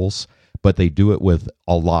latest tools, but they do it with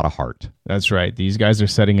a lot of heart. That's right. These guys are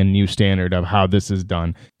setting a new standard of how this is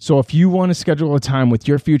done. So if you want to schedule a time with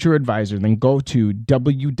your future advisor, then go to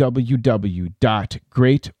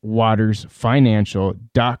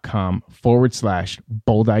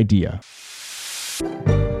www.greatwatersfinancial.com/bold idea.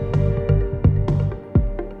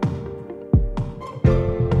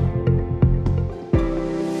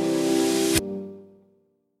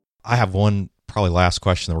 I have one probably last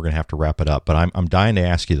question that we're going to have to wrap it up, but I'm dying to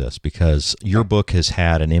ask you this because your book has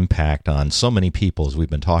had an impact on so many people, as we've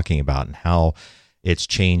been talking about, and how it's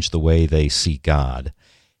changed the way they see God.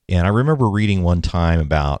 And I remember reading one time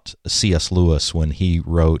about C.S. Lewis when he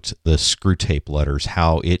wrote the Screwtape Letters,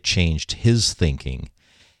 how it changed his thinking.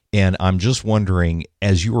 And I'm just wondering,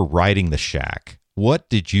 as you were writing The Shack, what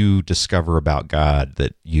did you discover about God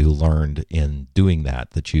that you learned in doing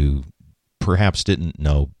that you perhaps didn't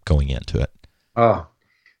know going into it? Oh,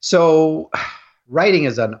 so writing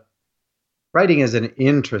is an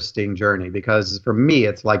interesting journey, because for me,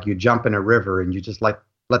 it's like you jump in a river and you just let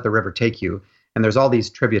the river take you. And there's all these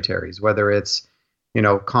tributaries, whether it's,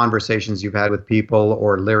 conversations you've had with people,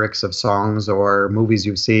 or lyrics of songs, or movies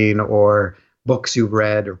you've seen, or books you've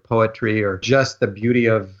read, or poetry, or just the beauty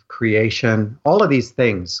of creation. All of these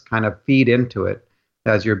things kind of feed into it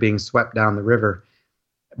as you're being swept down the river.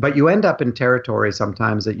 But you end up in territory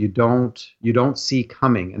sometimes that you don't see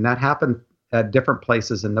coming. And that happened at different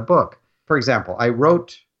places in the book. For example, I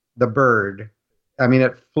wrote the bird. I mean,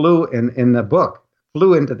 it flew in the book,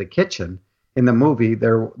 flew into the kitchen. In the movie,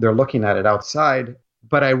 they're looking at it outside,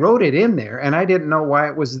 but I wrote it in there and I didn't know why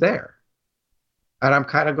it was there. And I'm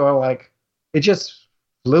kind of going like, it just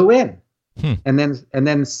flew in. And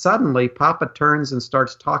then suddenly Papa turns and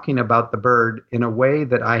starts talking about the bird in a way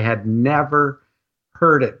that I had never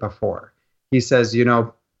heard it before. He says, you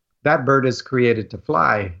know, that bird is created to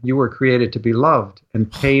fly. You were created to be loved.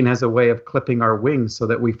 And pain has a way of clipping our wings so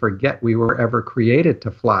that we forget we were ever created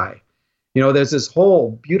to fly. You know, there's this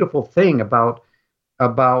whole beautiful thing about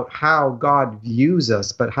how God views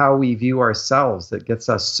us, but how we view ourselves that gets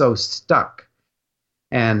us so stuck.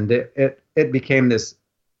 And it became this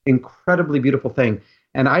incredibly beautiful thing.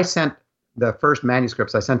 And I sent the first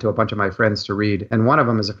manuscripts I sent to a bunch of my friends to read. And one of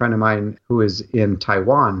them is a friend of mine who is in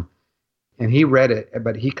Taiwan. And he read it,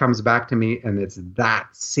 but he comes back to me and it's that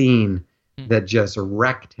scene that just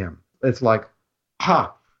wrecked him. It's like,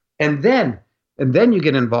 ha. And then you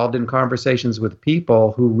get involved in conversations with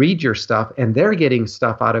people who read your stuff and they're getting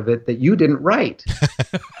stuff out of it that you didn't write.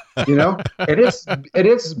 You know, it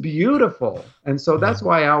is beautiful. And so that's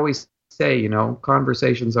why I always say, you know,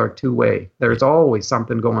 conversations are two-way. There's always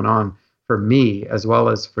something going on for me as well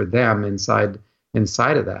as for them inside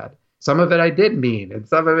of that. Some of it I did mean, and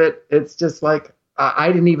some of it, it's just like, I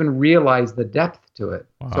didn't even realize the depth to it.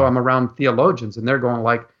 Wow. So I'm around theologians and they're going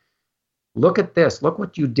like, look at this, look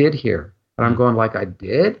what you did here. And I'm going like, I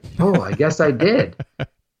did? Oh, I guess I did.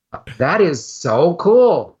 That is so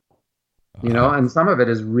cool. You know, and some of it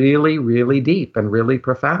is really, really deep and really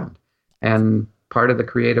profound and part of the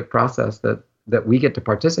creative process that we get to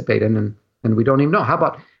participate in and we don't even know. How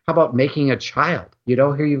about making a child? You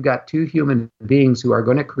know, here you've got two human beings who are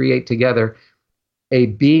going to create together a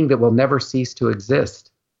being that will never cease to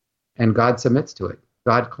exist. And God submits to it.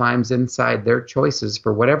 God climbs inside their choices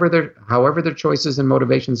for however their choices and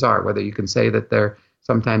motivations are, whether you can say that they're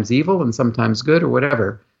sometimes evil and sometimes good or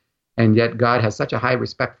whatever. And yet God has such a high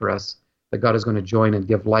respect for us that God is going to join and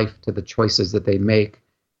give life to the choices that they make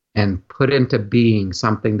and put into being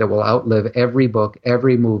something that will outlive every book,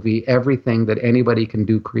 every movie, everything that anybody can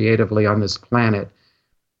do creatively on this planet.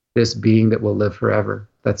 This being that will live forever.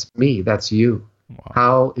 That's me. That's you. Wow.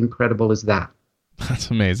 How incredible is that?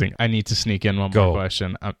 That's amazing. I need to sneak in one more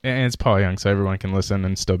question. And it's Paul Young, so everyone can listen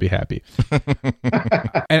and still be happy.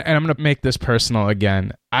 and I'm going to make this personal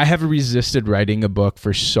again. I have resisted writing a book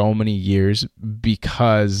for so many years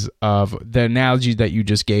because of the analogy that you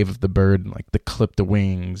just gave of the bird, like the clip the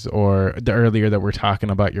wings, or the earlier that we're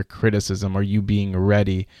talking about your criticism or you being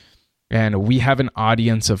ready. And we have an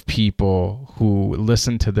audience of people who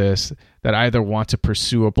listen to this that either want to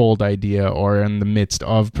pursue a bold idea or are in the midst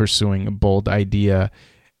of pursuing a bold idea.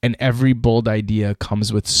 And every bold idea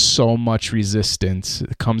comes with so much resistance.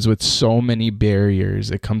 It comes with so many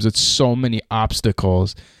barriers. It comes with so many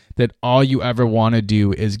obstacles that all you ever want to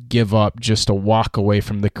do is give up just to walk away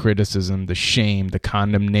from the criticism, the shame, the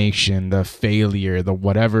condemnation, the failure, the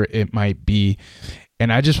whatever it might be.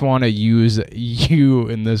 And I just want to use you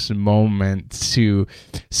in this moment to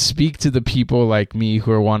speak to the people like me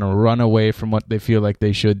who want to run away from what they feel like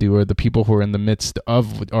they should do, or the people who are in the midst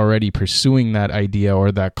of already pursuing that idea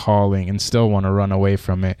or that calling and still want to run away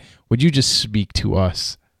from it. Would you just speak to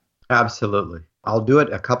us? Absolutely. I'll do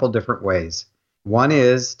it a couple different ways. One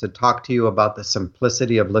is to talk to you about the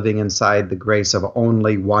simplicity of living inside the grace of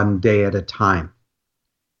only one day at a time.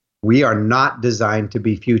 We are not designed to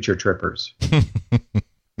be future trippers.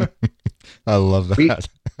 I love that.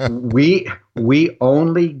 we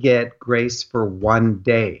only get grace for one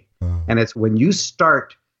day. Oh. And it's when you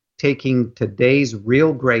start taking today's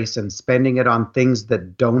real grace and spending it on things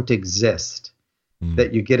that don't exist,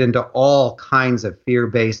 that you get into all kinds of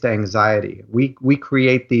fear-based anxiety. We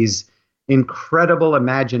create these incredible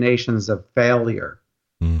imaginations of failure,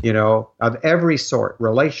 you know, of every sort,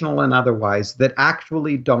 relational and otherwise, that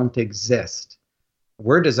actually don't exist.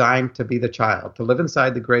 We're designed to be the child, to live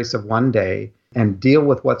inside the grace of one day and deal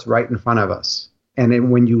with what's right in front of us. And then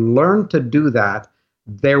when you learn to do that,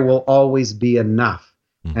 there will always be enough.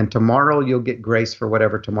 And tomorrow you'll get grace for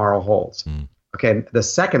whatever tomorrow holds. Okay, the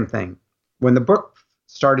second thing, when the book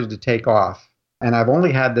started to take off, and I've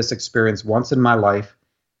only had this experience once in my life,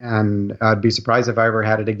 and I'd be surprised if I ever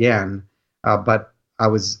had it again, but I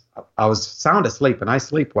was sound asleep, and I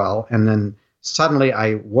sleep well, and then suddenly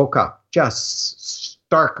I woke up, just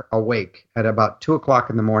stark awake at about 2:00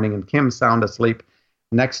 in the morning, and Kim's sound asleep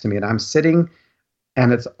next to me, and I'm sitting,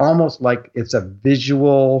 and it's almost like it's a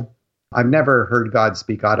visual. I've never heard God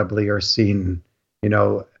speak audibly or seen, you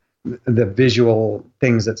know, the visual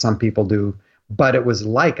things that some people do, but it was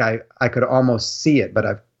like I could almost see it,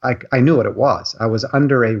 but I knew what it was. I was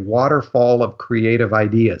under a waterfall of creative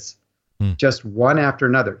ideas, just one after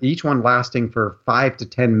another, each one lasting for 5 to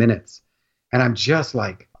 10 minutes. And I'm just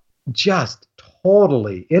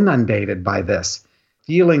totally inundated by this,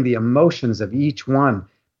 feeling the emotions of each one.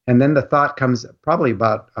 And then the thought comes probably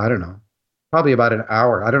about an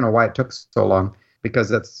hour. I don't know why it took so long, because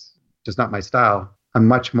that's just not my style. I'm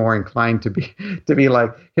much more inclined to be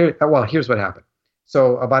like, here's what happened.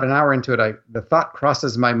 So about an hour into it, the thought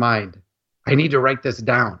crosses my mind. I need to write this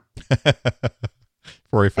down.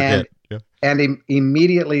 Before I forget. And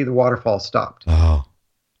immediately the waterfall stopped. Oh.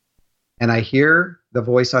 And I hear the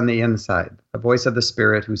voice on the inside, the voice of the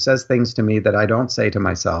Spirit, who says things to me that I don't say to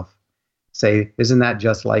myself. Say, isn't that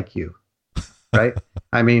just like you? Right?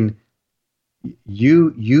 I mean,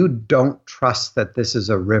 you don't trust that this is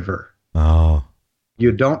a river. Oh.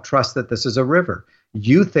 You don't trust that this is a river.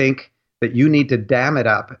 You think that you need to dam it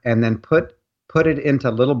up and then put it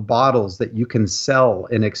into little bottles that you can sell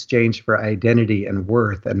in exchange for identity and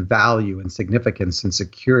worth and value and significance and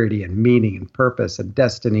security and meaning and purpose and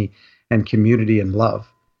destiny and community and love.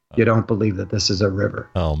 You don't believe that this is a river.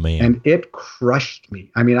 Oh, man. And it crushed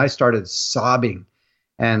me. I mean, I started sobbing,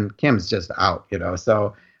 and Kim's just out,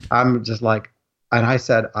 so I'm just like, and I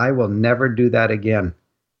said, I will never do that again.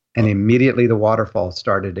 And immediately the waterfall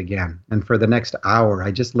started again. And for the next hour,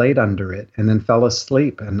 I just laid under it and then fell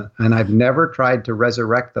asleep. And I've never tried to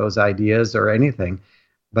resurrect those ideas or anything,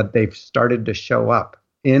 but they've started to show up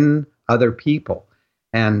in other people.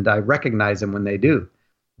 And I recognize them when they do.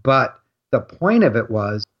 But the point of it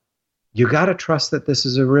was, you got to trust that this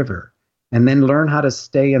is a river, and then learn how to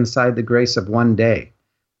stay inside the grace of one day.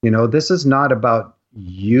 This is not about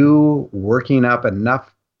you working up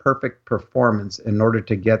enough perfect performance in order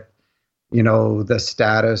to get, the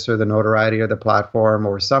status or the notoriety or the platform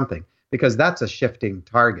or something, because that's a shifting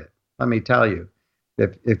target. Let me tell you,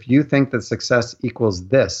 if you think that success equals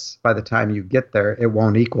this, by the time you get there, it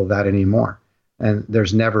won't equal that anymore. And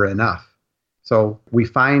there's never enough. So we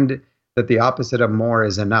find that the opposite of more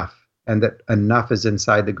is enough, and that enough is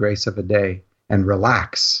inside the grace of a day. And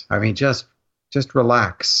relax. I mean, just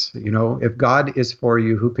relax. If God is for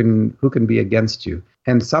you, who can be against you?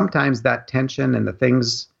 And sometimes that tension and the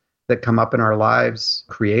things that come up in our lives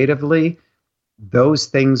creatively, those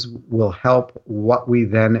things will help what we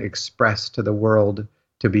then express to the world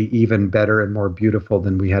to be even better and more beautiful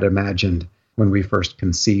than we had imagined when we first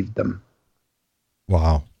conceived them.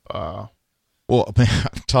 Wow. Well, man,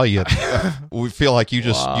 I tell you, we feel like you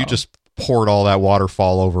just poured all that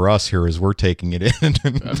waterfall over us here as we're taking it in.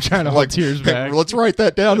 I'm trying to hold tears back. Let's write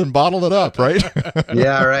that down and bottle it up, right?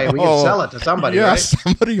 Yeah, right. We can sell it to somebody, right?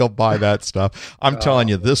 Somebody will buy that stuff. I'm telling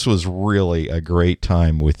you, this was really a great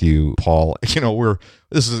time with you, Paul.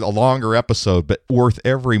 This is a longer episode, but worth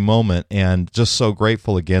every moment, and just so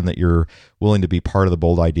grateful again that you're willing to be part of the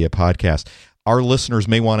Bold Idea podcast. Our listeners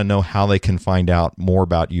may want to know how they can find out more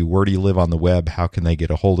about you. Where do you live on the web? How can they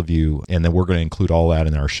get a hold of you? And then we're going to include all that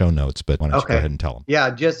in our show notes, but why don't you go ahead and tell them?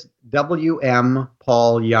 Yeah, just WM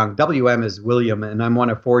Paul Young. WM is William, and I'm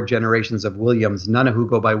one of 4 generations of Williams, none of who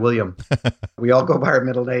go by William. We all go by our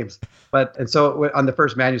middle names. And so on the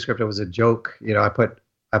first manuscript, it was a joke. I put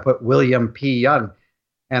William P. Young,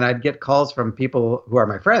 and I'd get calls from people who are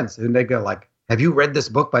my friends, and they'd go like, have you read this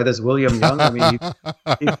book by this William Young? I mean,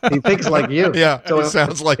 he thinks like you. Yeah, so it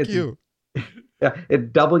sounds like you. Yeah, it's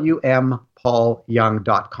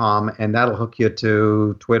WMPaulYoung.com, and that'll hook you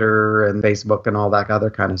to Twitter and Facebook and all that other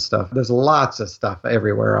kind of stuff. There's lots of stuff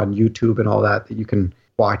everywhere on YouTube and all that you can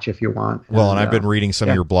watch if you want. Well, and I've been reading some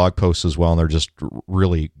of your blog posts as well, and they're just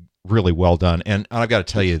really, really well done. And I've got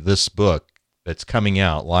to tell you, this book that's coming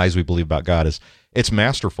out, Lies We Believe About God, it's a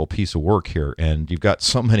masterful piece of work here, and you've got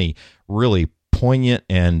so many really poignant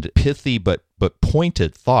and pithy but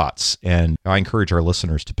pointed thoughts, and I encourage our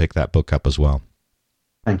listeners to pick that book up as well.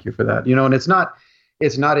 Thank you for that. And it's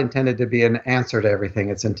not intended to be an answer to everything.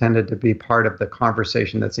 It's intended to be part of the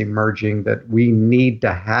conversation that's emerging that we need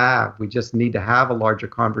to have. We just need to have a larger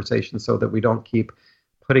conversation so that we don't keep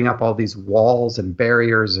putting up all these walls and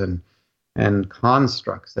barriers and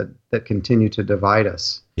constructs that continue to divide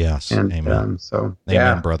us. Yes. And, amen.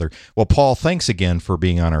 Amen, brother. Well, Paul, thanks again for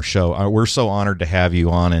being on our show. We're so honored to have you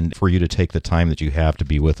on, and for you to take the time that you have to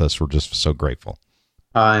be with us. We're just so grateful.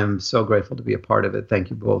 I'm so grateful to be a part of it. Thank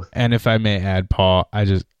you both. And if I may add, Paul, I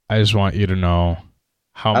just want you to know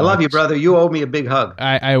how I love you, brother. You owe me a big hug.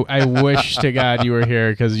 I wish to God you were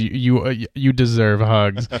here, because you deserve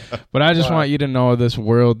hugs. But I just want you to know this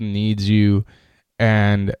world needs you,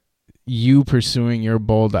 and you pursuing your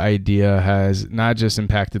bold idea has not just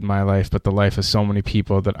impacted my life, but the life of so many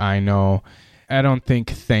people that I know. I don't think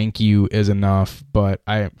thank you is enough, but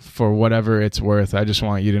for whatever it's worth, I just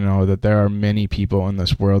want you to know that there are many people in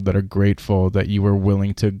this world that are grateful that you were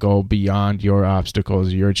willing to go beyond your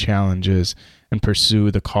obstacles, your challenges, and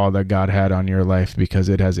pursue the call that God had on your life, because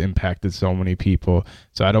it has impacted so many people.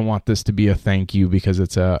 So I don't want this to be a thank you because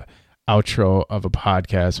it's a outro of a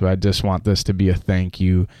podcast, but I just want this to be a thank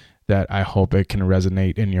you that I hope it can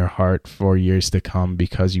resonate in your heart for years to come,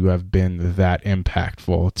 because you have been that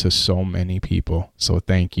impactful to so many people. So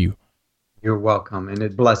thank you. You're welcome. And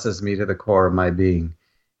it blesses me to the core of my being.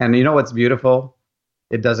 And you know what's beautiful?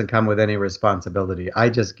 It doesn't come with any responsibility. I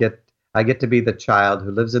get to be the child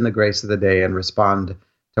who lives in the grace of the day and respond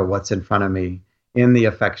to what's in front of me in the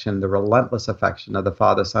affection, the relentless affection of the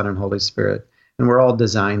Father, Son, and Holy Spirit. And we're all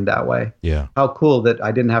designed that way. Yeah. How cool that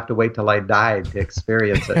I didn't have to wait till I died to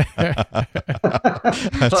experience it.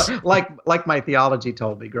 like my theology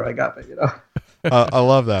told me growing up, you know. I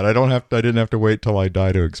love that. I didn't have to wait till I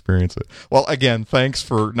die to experience it. Well, again, thanks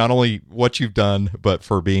for not only what you've done, but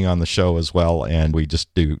for being on the show as well. And we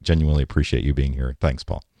just do genuinely appreciate you being here. Thanks,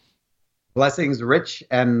 Paul. Blessings rich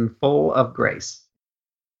and full of grace.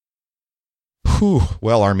 Whew.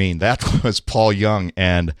 Well, Armin, that was Paul Young,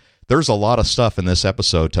 and there's a lot of stuff in this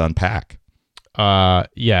episode to unpack.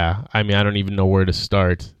 Yeah. I mean, I don't even know where to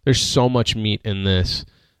start. There's so much meat in this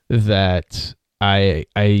that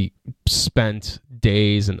I spent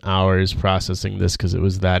days and hours processing this because it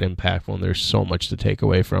was that impactful, and there's so much to take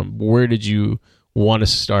away from. Where did you want to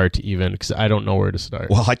start even? Because I don't know where to start.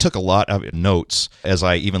 Well, I took a lot of notes as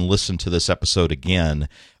I even listened to this episode again,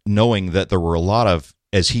 knowing that there were a lot of,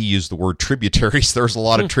 as he used the word, tributaries. There's a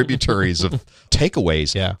lot of tributaries of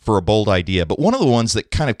takeaways for A Bold Idea. But one of the ones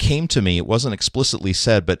that kind of came to me, it wasn't explicitly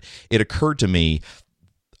said, but it occurred to me,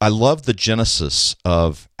 I love the genesis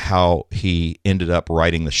of how he ended up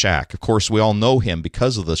writing The Shack. Of course, we all know him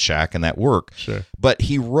because of The Shack and that work. Sure. But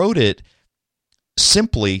he wrote it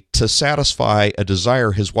simply to satisfy a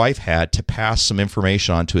desire his wife had to pass some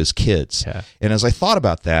information on to his kids. Yeah. And as I thought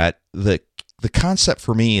about that, the concept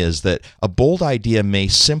for me is that a bold idea may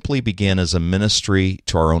simply begin as a ministry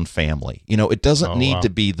to our own family. You know, it doesn't need to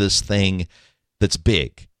be this thing that's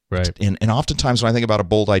big. Right. And oftentimes when I think about a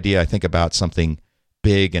bold idea, I think about something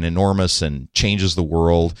big and enormous and changes the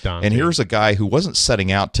world. And here's a guy who wasn't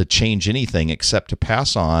setting out to change anything except to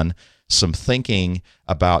pass on some thinking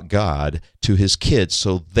about God to his kids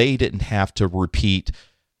so they didn't have to repeat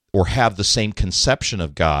or have the same conception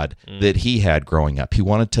of God that he had growing up. He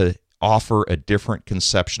wanted to offer a different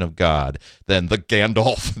conception of God than the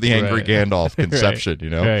Gandalf, the angry Gandalf conception, you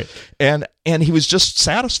know? Right. And he was just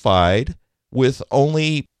satisfied with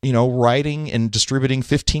only, writing and distributing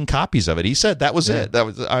 15 copies of it. He said that was it.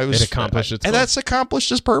 It accomplished its and goal. that's accomplished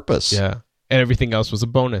his purpose. Yeah. And everything else was a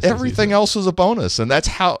bonus. Everything else was a bonus. And that's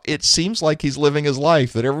how it seems like he's living his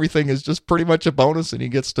life, that everything is just pretty much a bonus and he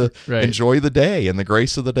gets to enjoy the day and the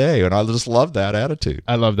grace of the day. And I just love that attitude.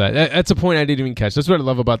 I love that. That's a point I didn't even catch. That's what I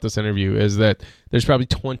love about this interview is that there's probably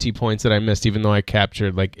 20 points that I missed, even though I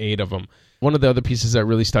captured like 8 of them. One of the other pieces that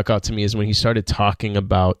really stuck out to me is when he started talking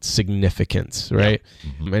about significance, right?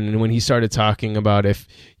 Yep. Mm-hmm. And when he started talking about if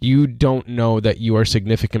you don't know that you are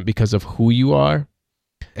significant because of who you are,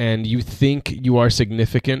 and you think you are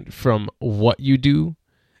significant from what you do,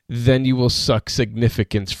 then you will suck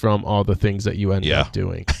significance from all the things that you end up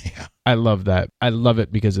doing. Yeah. I love that. I love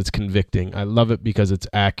it because it's convicting. I love it because it's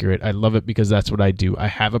accurate. I love it because that's what I do. I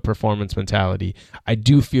have a performance mentality. I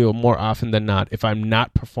do feel more often than not, if I'm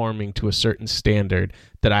not performing to a certain standard,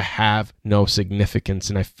 that I have no significance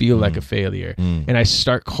and I feel like a failure. And I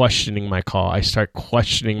start questioning my call. I start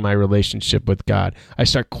questioning my relationship with God. I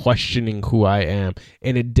start questioning who I am.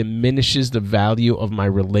 And it diminishes the value of my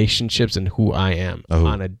relationships and who I am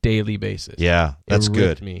on a daily basis. Yeah, that's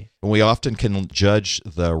good. Me. We often can judge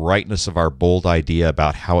the rightness of our bold idea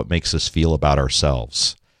about how it makes us feel about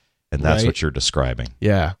ourselves. And that's what you're describing.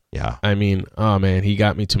 Yeah. Yeah. I mean, oh man, he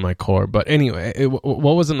got me to my core. But anyway,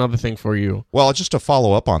 what was another thing for you? Well, just to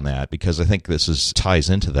follow up on that, because I think ties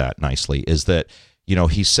into that nicely, is that,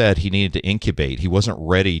 he said he needed to incubate. He wasn't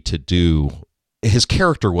ready to do, his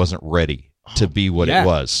character wasn't ready to be what it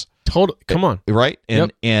was. Come on. Right?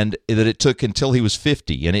 And that it took until he was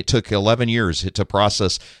 50, and it took 11 years to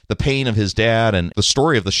process the pain of his dad. And the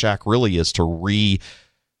story of The Shack really is to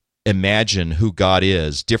reimagine who God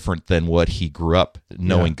is different than what he grew up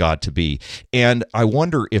knowing God to be. And I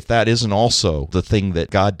wonder if that isn't also the thing that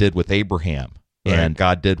God did with Abraham. Right. And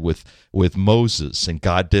God did with Moses, and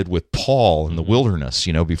God did with Paul in the wilderness,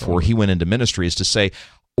 before he went into ministry, is to say,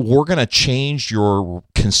 we're going to change your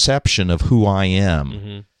conception of who I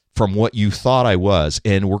am from what you thought I was,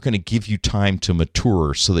 and we're going to give you time to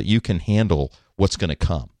mature so that you can handle what's going to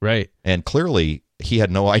come. Right. And clearly, he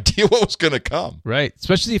had no idea what was going to come. Right.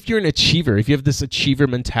 Especially if you're an achiever, if you have this achiever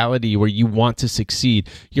mentality where you want to succeed,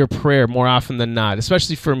 your prayer more often than not,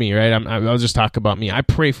 especially for me, right? I'll just talk about me. I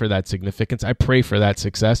pray for that significance. I pray for that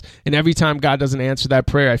success. And every time God doesn't answer that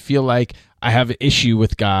prayer, I feel like I have an issue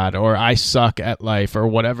with God, or I suck at life, or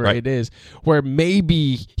whatever it is, where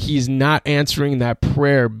maybe he's not answering that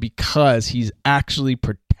prayer because he's actually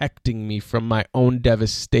protecting me from my own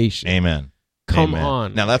devastation. Amen. Come Amen.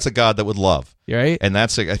 on. Now, that's a God that would love. Right? And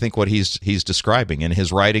that's, I think, what he's describing in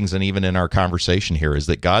his writings and even in our conversation here, is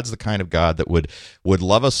that God's the kind of God that would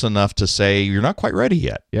love us enough to say, you're not quite ready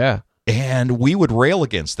yet. Yeah. And we would rail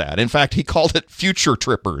against that. In fact, he called it future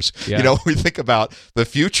trippers. Yeah. We think about the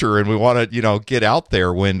future and we want to, get out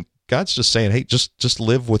there, when God's just saying, hey, just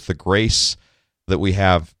live with the grace that we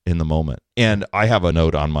have in the moment. And I have a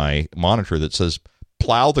note on my monitor that says,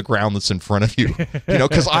 plow the ground that's in front of you,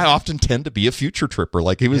 because I often tend to be a future tripper,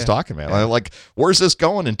 like he was talking about. I'm like, where's this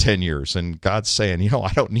going in 10 years? And God's saying,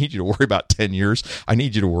 I don't need you to worry about 10 years. I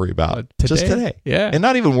need you to worry about just today. Yeah. And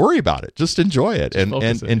not even worry about it. Just enjoy it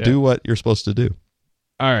and do what you're supposed to do.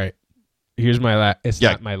 All right. Here's my last. It's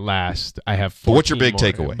not my last. I have 14 But what's your big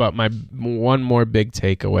more, takeaway? But my one more big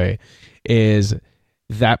takeaway is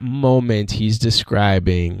that moment he's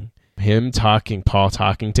describing, Paul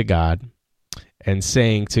talking to God, and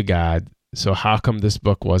saying to God, so how come this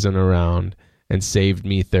book wasn't around and saved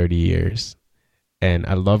me 30 years? And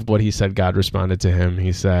I loved what he said. God responded to him.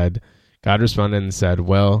 God responded and said,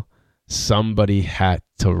 well, somebody had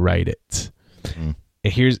to write it. Mm.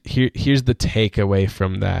 And here's the takeaway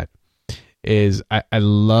from that is I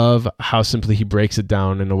love how simply he breaks it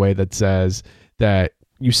down in a way that says that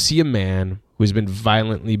you see a man who's been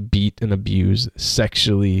violently beat and abused,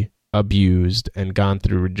 sexually abused, and gone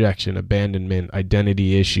through rejection, abandonment,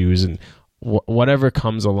 identity issues, and whatever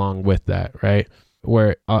comes along with that, right?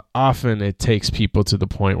 Where often it takes people to the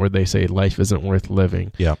point where they say life isn't worth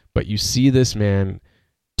living. Yeah. But you see this man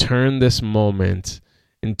turn this moment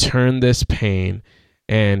and turn this pain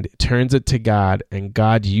and turns it to God, and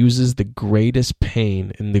God uses the greatest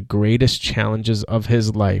pain and the greatest challenges of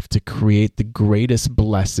his life to create the greatest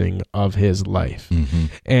blessing of his life. Mm-hmm.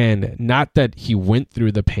 And not that he went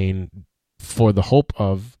through the pain for the hope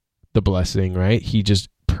of the blessing, right? He just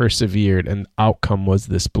persevered, and the outcome was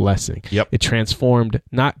this blessing. Yep. It transformed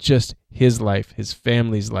not just his life, his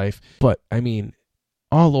family's life, but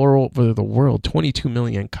all over the world, 22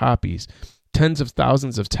 million copies. Tens of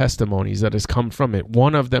thousands of testimonies that has come from it,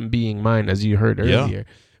 one of them being mine, as you heard earlier. Yeah.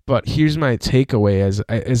 But here's my takeaway,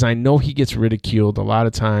 as I know he gets ridiculed a lot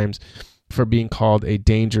of times for being called a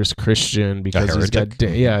dangerous Christian because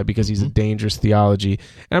he's a dangerous theology.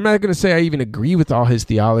 And I'm not going to say I even agree with all his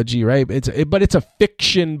theology, right? But it's a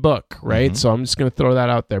fiction book, right? Mm-hmm. So I'm just going to throw that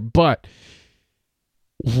out there. But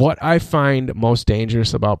what I find most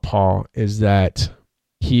dangerous about Paul is that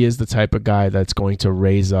he is the type of guy that's going to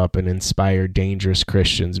raise up and inspire dangerous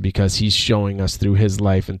Christians, because he's showing us through his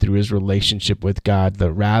life and through his relationship with God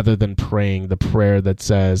that rather than praying the prayer that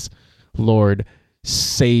says, Lord,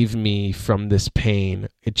 save me from this pain,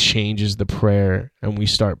 it changes the prayer, and we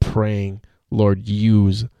start praying, Lord,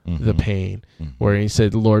 use the pain. Mm-hmm. Where he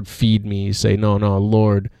said, Lord, feed me, you say, no,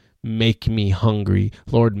 Lord, make me hungry.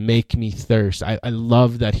 Lord, make me thirst. I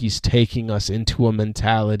love that he's taking us into a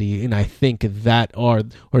mentality, and I think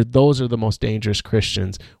those are the most dangerous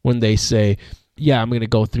Christians, when they say, yeah, I'm going to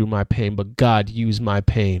go through my pain, but God, use my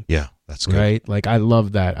pain. Yeah, that's good. Right? Like, I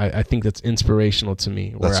love that. I think that's inspirational to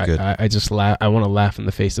me, where that's good. I just laugh. I want to laugh in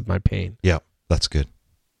the face of my pain. Yeah, that's good.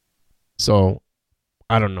 So,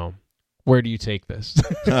 I don't know. Where do you take this?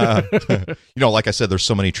 Like I said, there's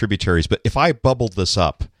so many tributaries, but if I bubbled this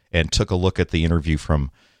up and took a look at the interview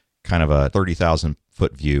from kind of a 30,000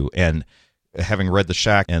 foot view, and having read The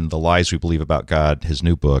Shack and The Lies We Believe About God, his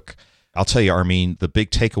new book, I'll tell you, Armin, the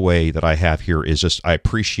big takeaway that I have here is just I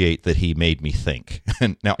appreciate that he made me think.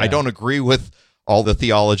 And now, I don't agree with all the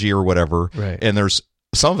theology or whatever, right. And there's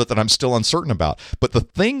some of it that I'm still uncertain about. But the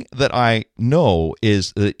thing that I know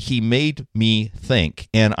is that he made me think,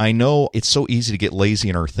 and I know it's so easy to get lazy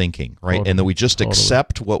in our thinking, right? Totally. And that we just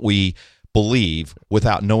accept what we believe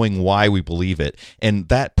without knowing why we believe it, and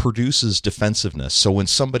that produces defensiveness. So when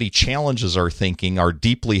somebody challenges our thinking, our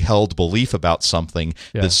deeply held belief about something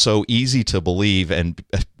that's so easy to believe, and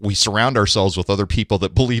we surround ourselves with other people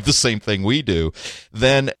that believe the same thing we do,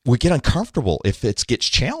 then we get uncomfortable if it gets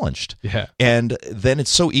challenged. And then it's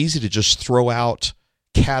so easy to just throw out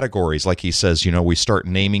categories, like he says, we start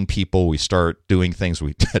naming people, we start doing things,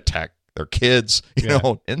 we attack their kids, you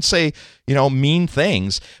know, and say, you know, mean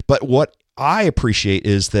things. But what I appreciate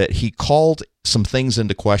is that he called some things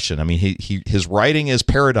into question. I mean, his writing is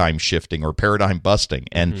paradigm shifting or paradigm busting,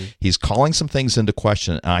 and he's calling some things into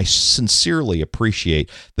question. And I sincerely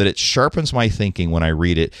appreciate that it sharpens my thinking when I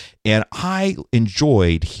read it. And I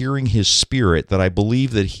enjoyed hearing his spirit, that I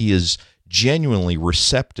believe that he is genuinely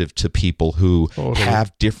receptive to people who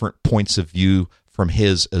have different points of view from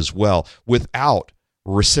his as well, without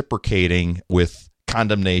reciprocating with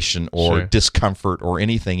condemnation or discomfort or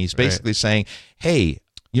anything. He's basically saying, hey,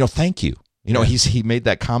 you know, thank you. You know, he made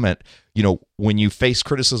that comment, you know, when you face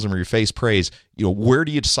criticism or you face praise, you know, where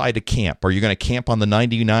do you decide to camp? Are you going to camp on the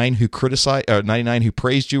 99 who criticized, 99 who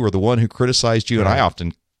praised you, or the one who criticized you? And I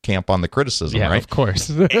often camp on the criticism, right? Of course.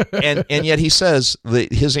 and yet he says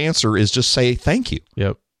that his answer is just say thank you.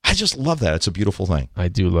 Yep. I just love that. It's a beautiful thing. I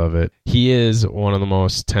do love it. He is one of the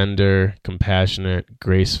most tender, compassionate,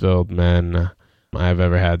 grace-filled men I've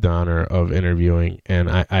ever had the honor of interviewing. And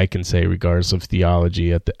I can say, regardless of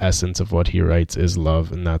theology, at the essence of what he writes is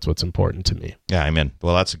love, and that's what's important to me. Yeah, amen.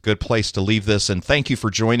 Well, that's a good place to leave this. And thank you for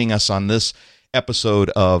joining us on this episode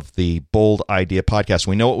of the Bold Idea Podcast.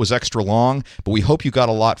 We know it was extra long, but we hope you got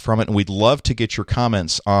a lot from it, and we'd love to get your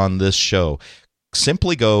comments on this show.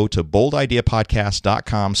 Simply go to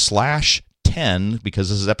boldideapodcast.com/10, because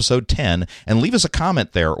this is episode 10, and leave us a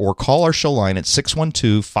comment there, or call our show line at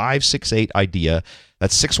 612-568-IDEA.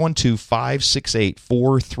 That's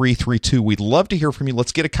 612-568-4332. We'd love to hear from you.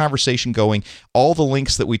 Let's get a conversation going. All the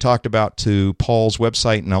links that we talked about to Paul's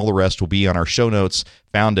website and all the rest will be on our show notes,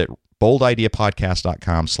 found at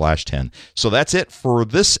boldideapodcast.com/10. So that's it for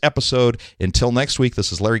this episode. Until next week,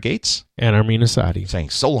 this is Larry Gates and Armin Asadi saying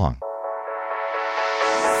so long.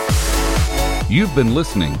 You've been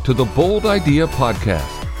listening to the Bold Idea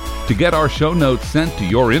Podcast. To get our show notes sent to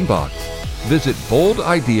your inbox, visit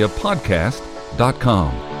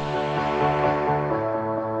boldideapodcast.com.